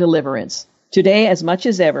for deliverance. Today, as much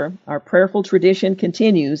as ever, our prayerful tradition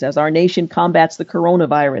continues as our nation combats the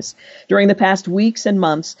coronavirus. During the past weeks and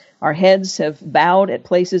months, our heads have bowed at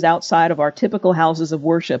places outside of our typical houses of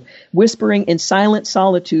worship, whispering in silent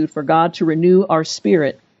solitude for God to renew our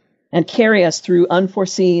spirit and carry us through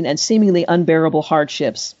unforeseen and seemingly unbearable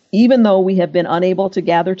hardships. Even though we have been unable to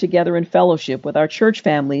gather together in fellowship with our church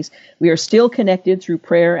families, we are still connected through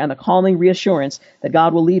prayer and the calming reassurance that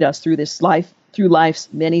God will lead us through through life's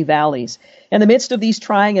many valleys. In the midst of these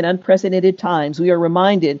trying and unprecedented times, we are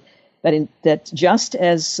reminded that just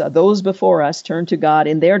as those before us turned to God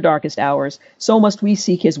in their darkest hours, so must we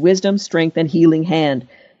seek His wisdom, strength, and healing hand.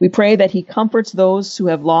 We pray that He comforts those who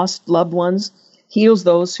have lost loved ones, heals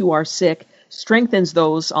those who are sick, strengthens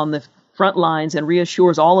those on the front lines, and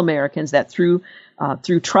reassures all Americans that through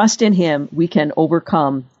trust in Him, we can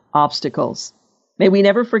overcome obstacles. May we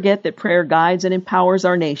never forget that prayer guides and empowers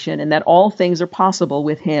our nation and that all things are possible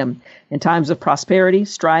with Him. In times of prosperity,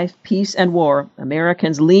 strife, peace, and war,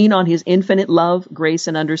 Americans lean on His infinite love, grace,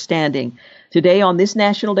 and understanding. Today, on this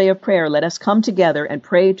National Day of Prayer, let us come together and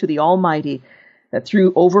pray to the Almighty that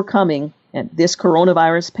through overcoming this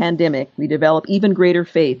coronavirus pandemic, we develop even greater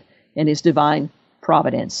faith in His divine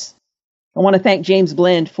providence. I want to thank James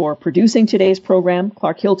Blend for producing today's program,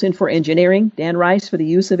 Clark Hilton for engineering, Dan Rice for the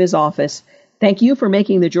use of his office. Thank you for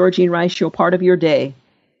making the Georgene Rice Show part of your day.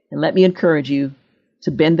 And let me encourage you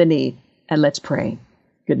to bend the knee and let's pray.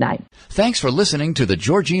 Good night. Thanks for listening to the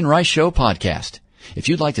Georgene Rice Show podcast. If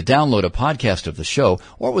you'd like to download a podcast of the show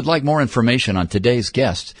or would like more information on today's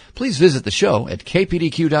guests, please visit the show at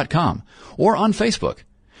kpdq.com or on Facebook.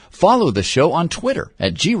 Follow the show on Twitter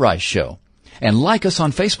at GRiceShow and like us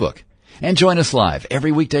on Facebook. And join us live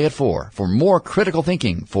every weekday at 4 for more critical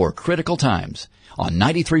thinking for critical times on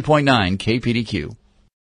 93.9 KPDQ.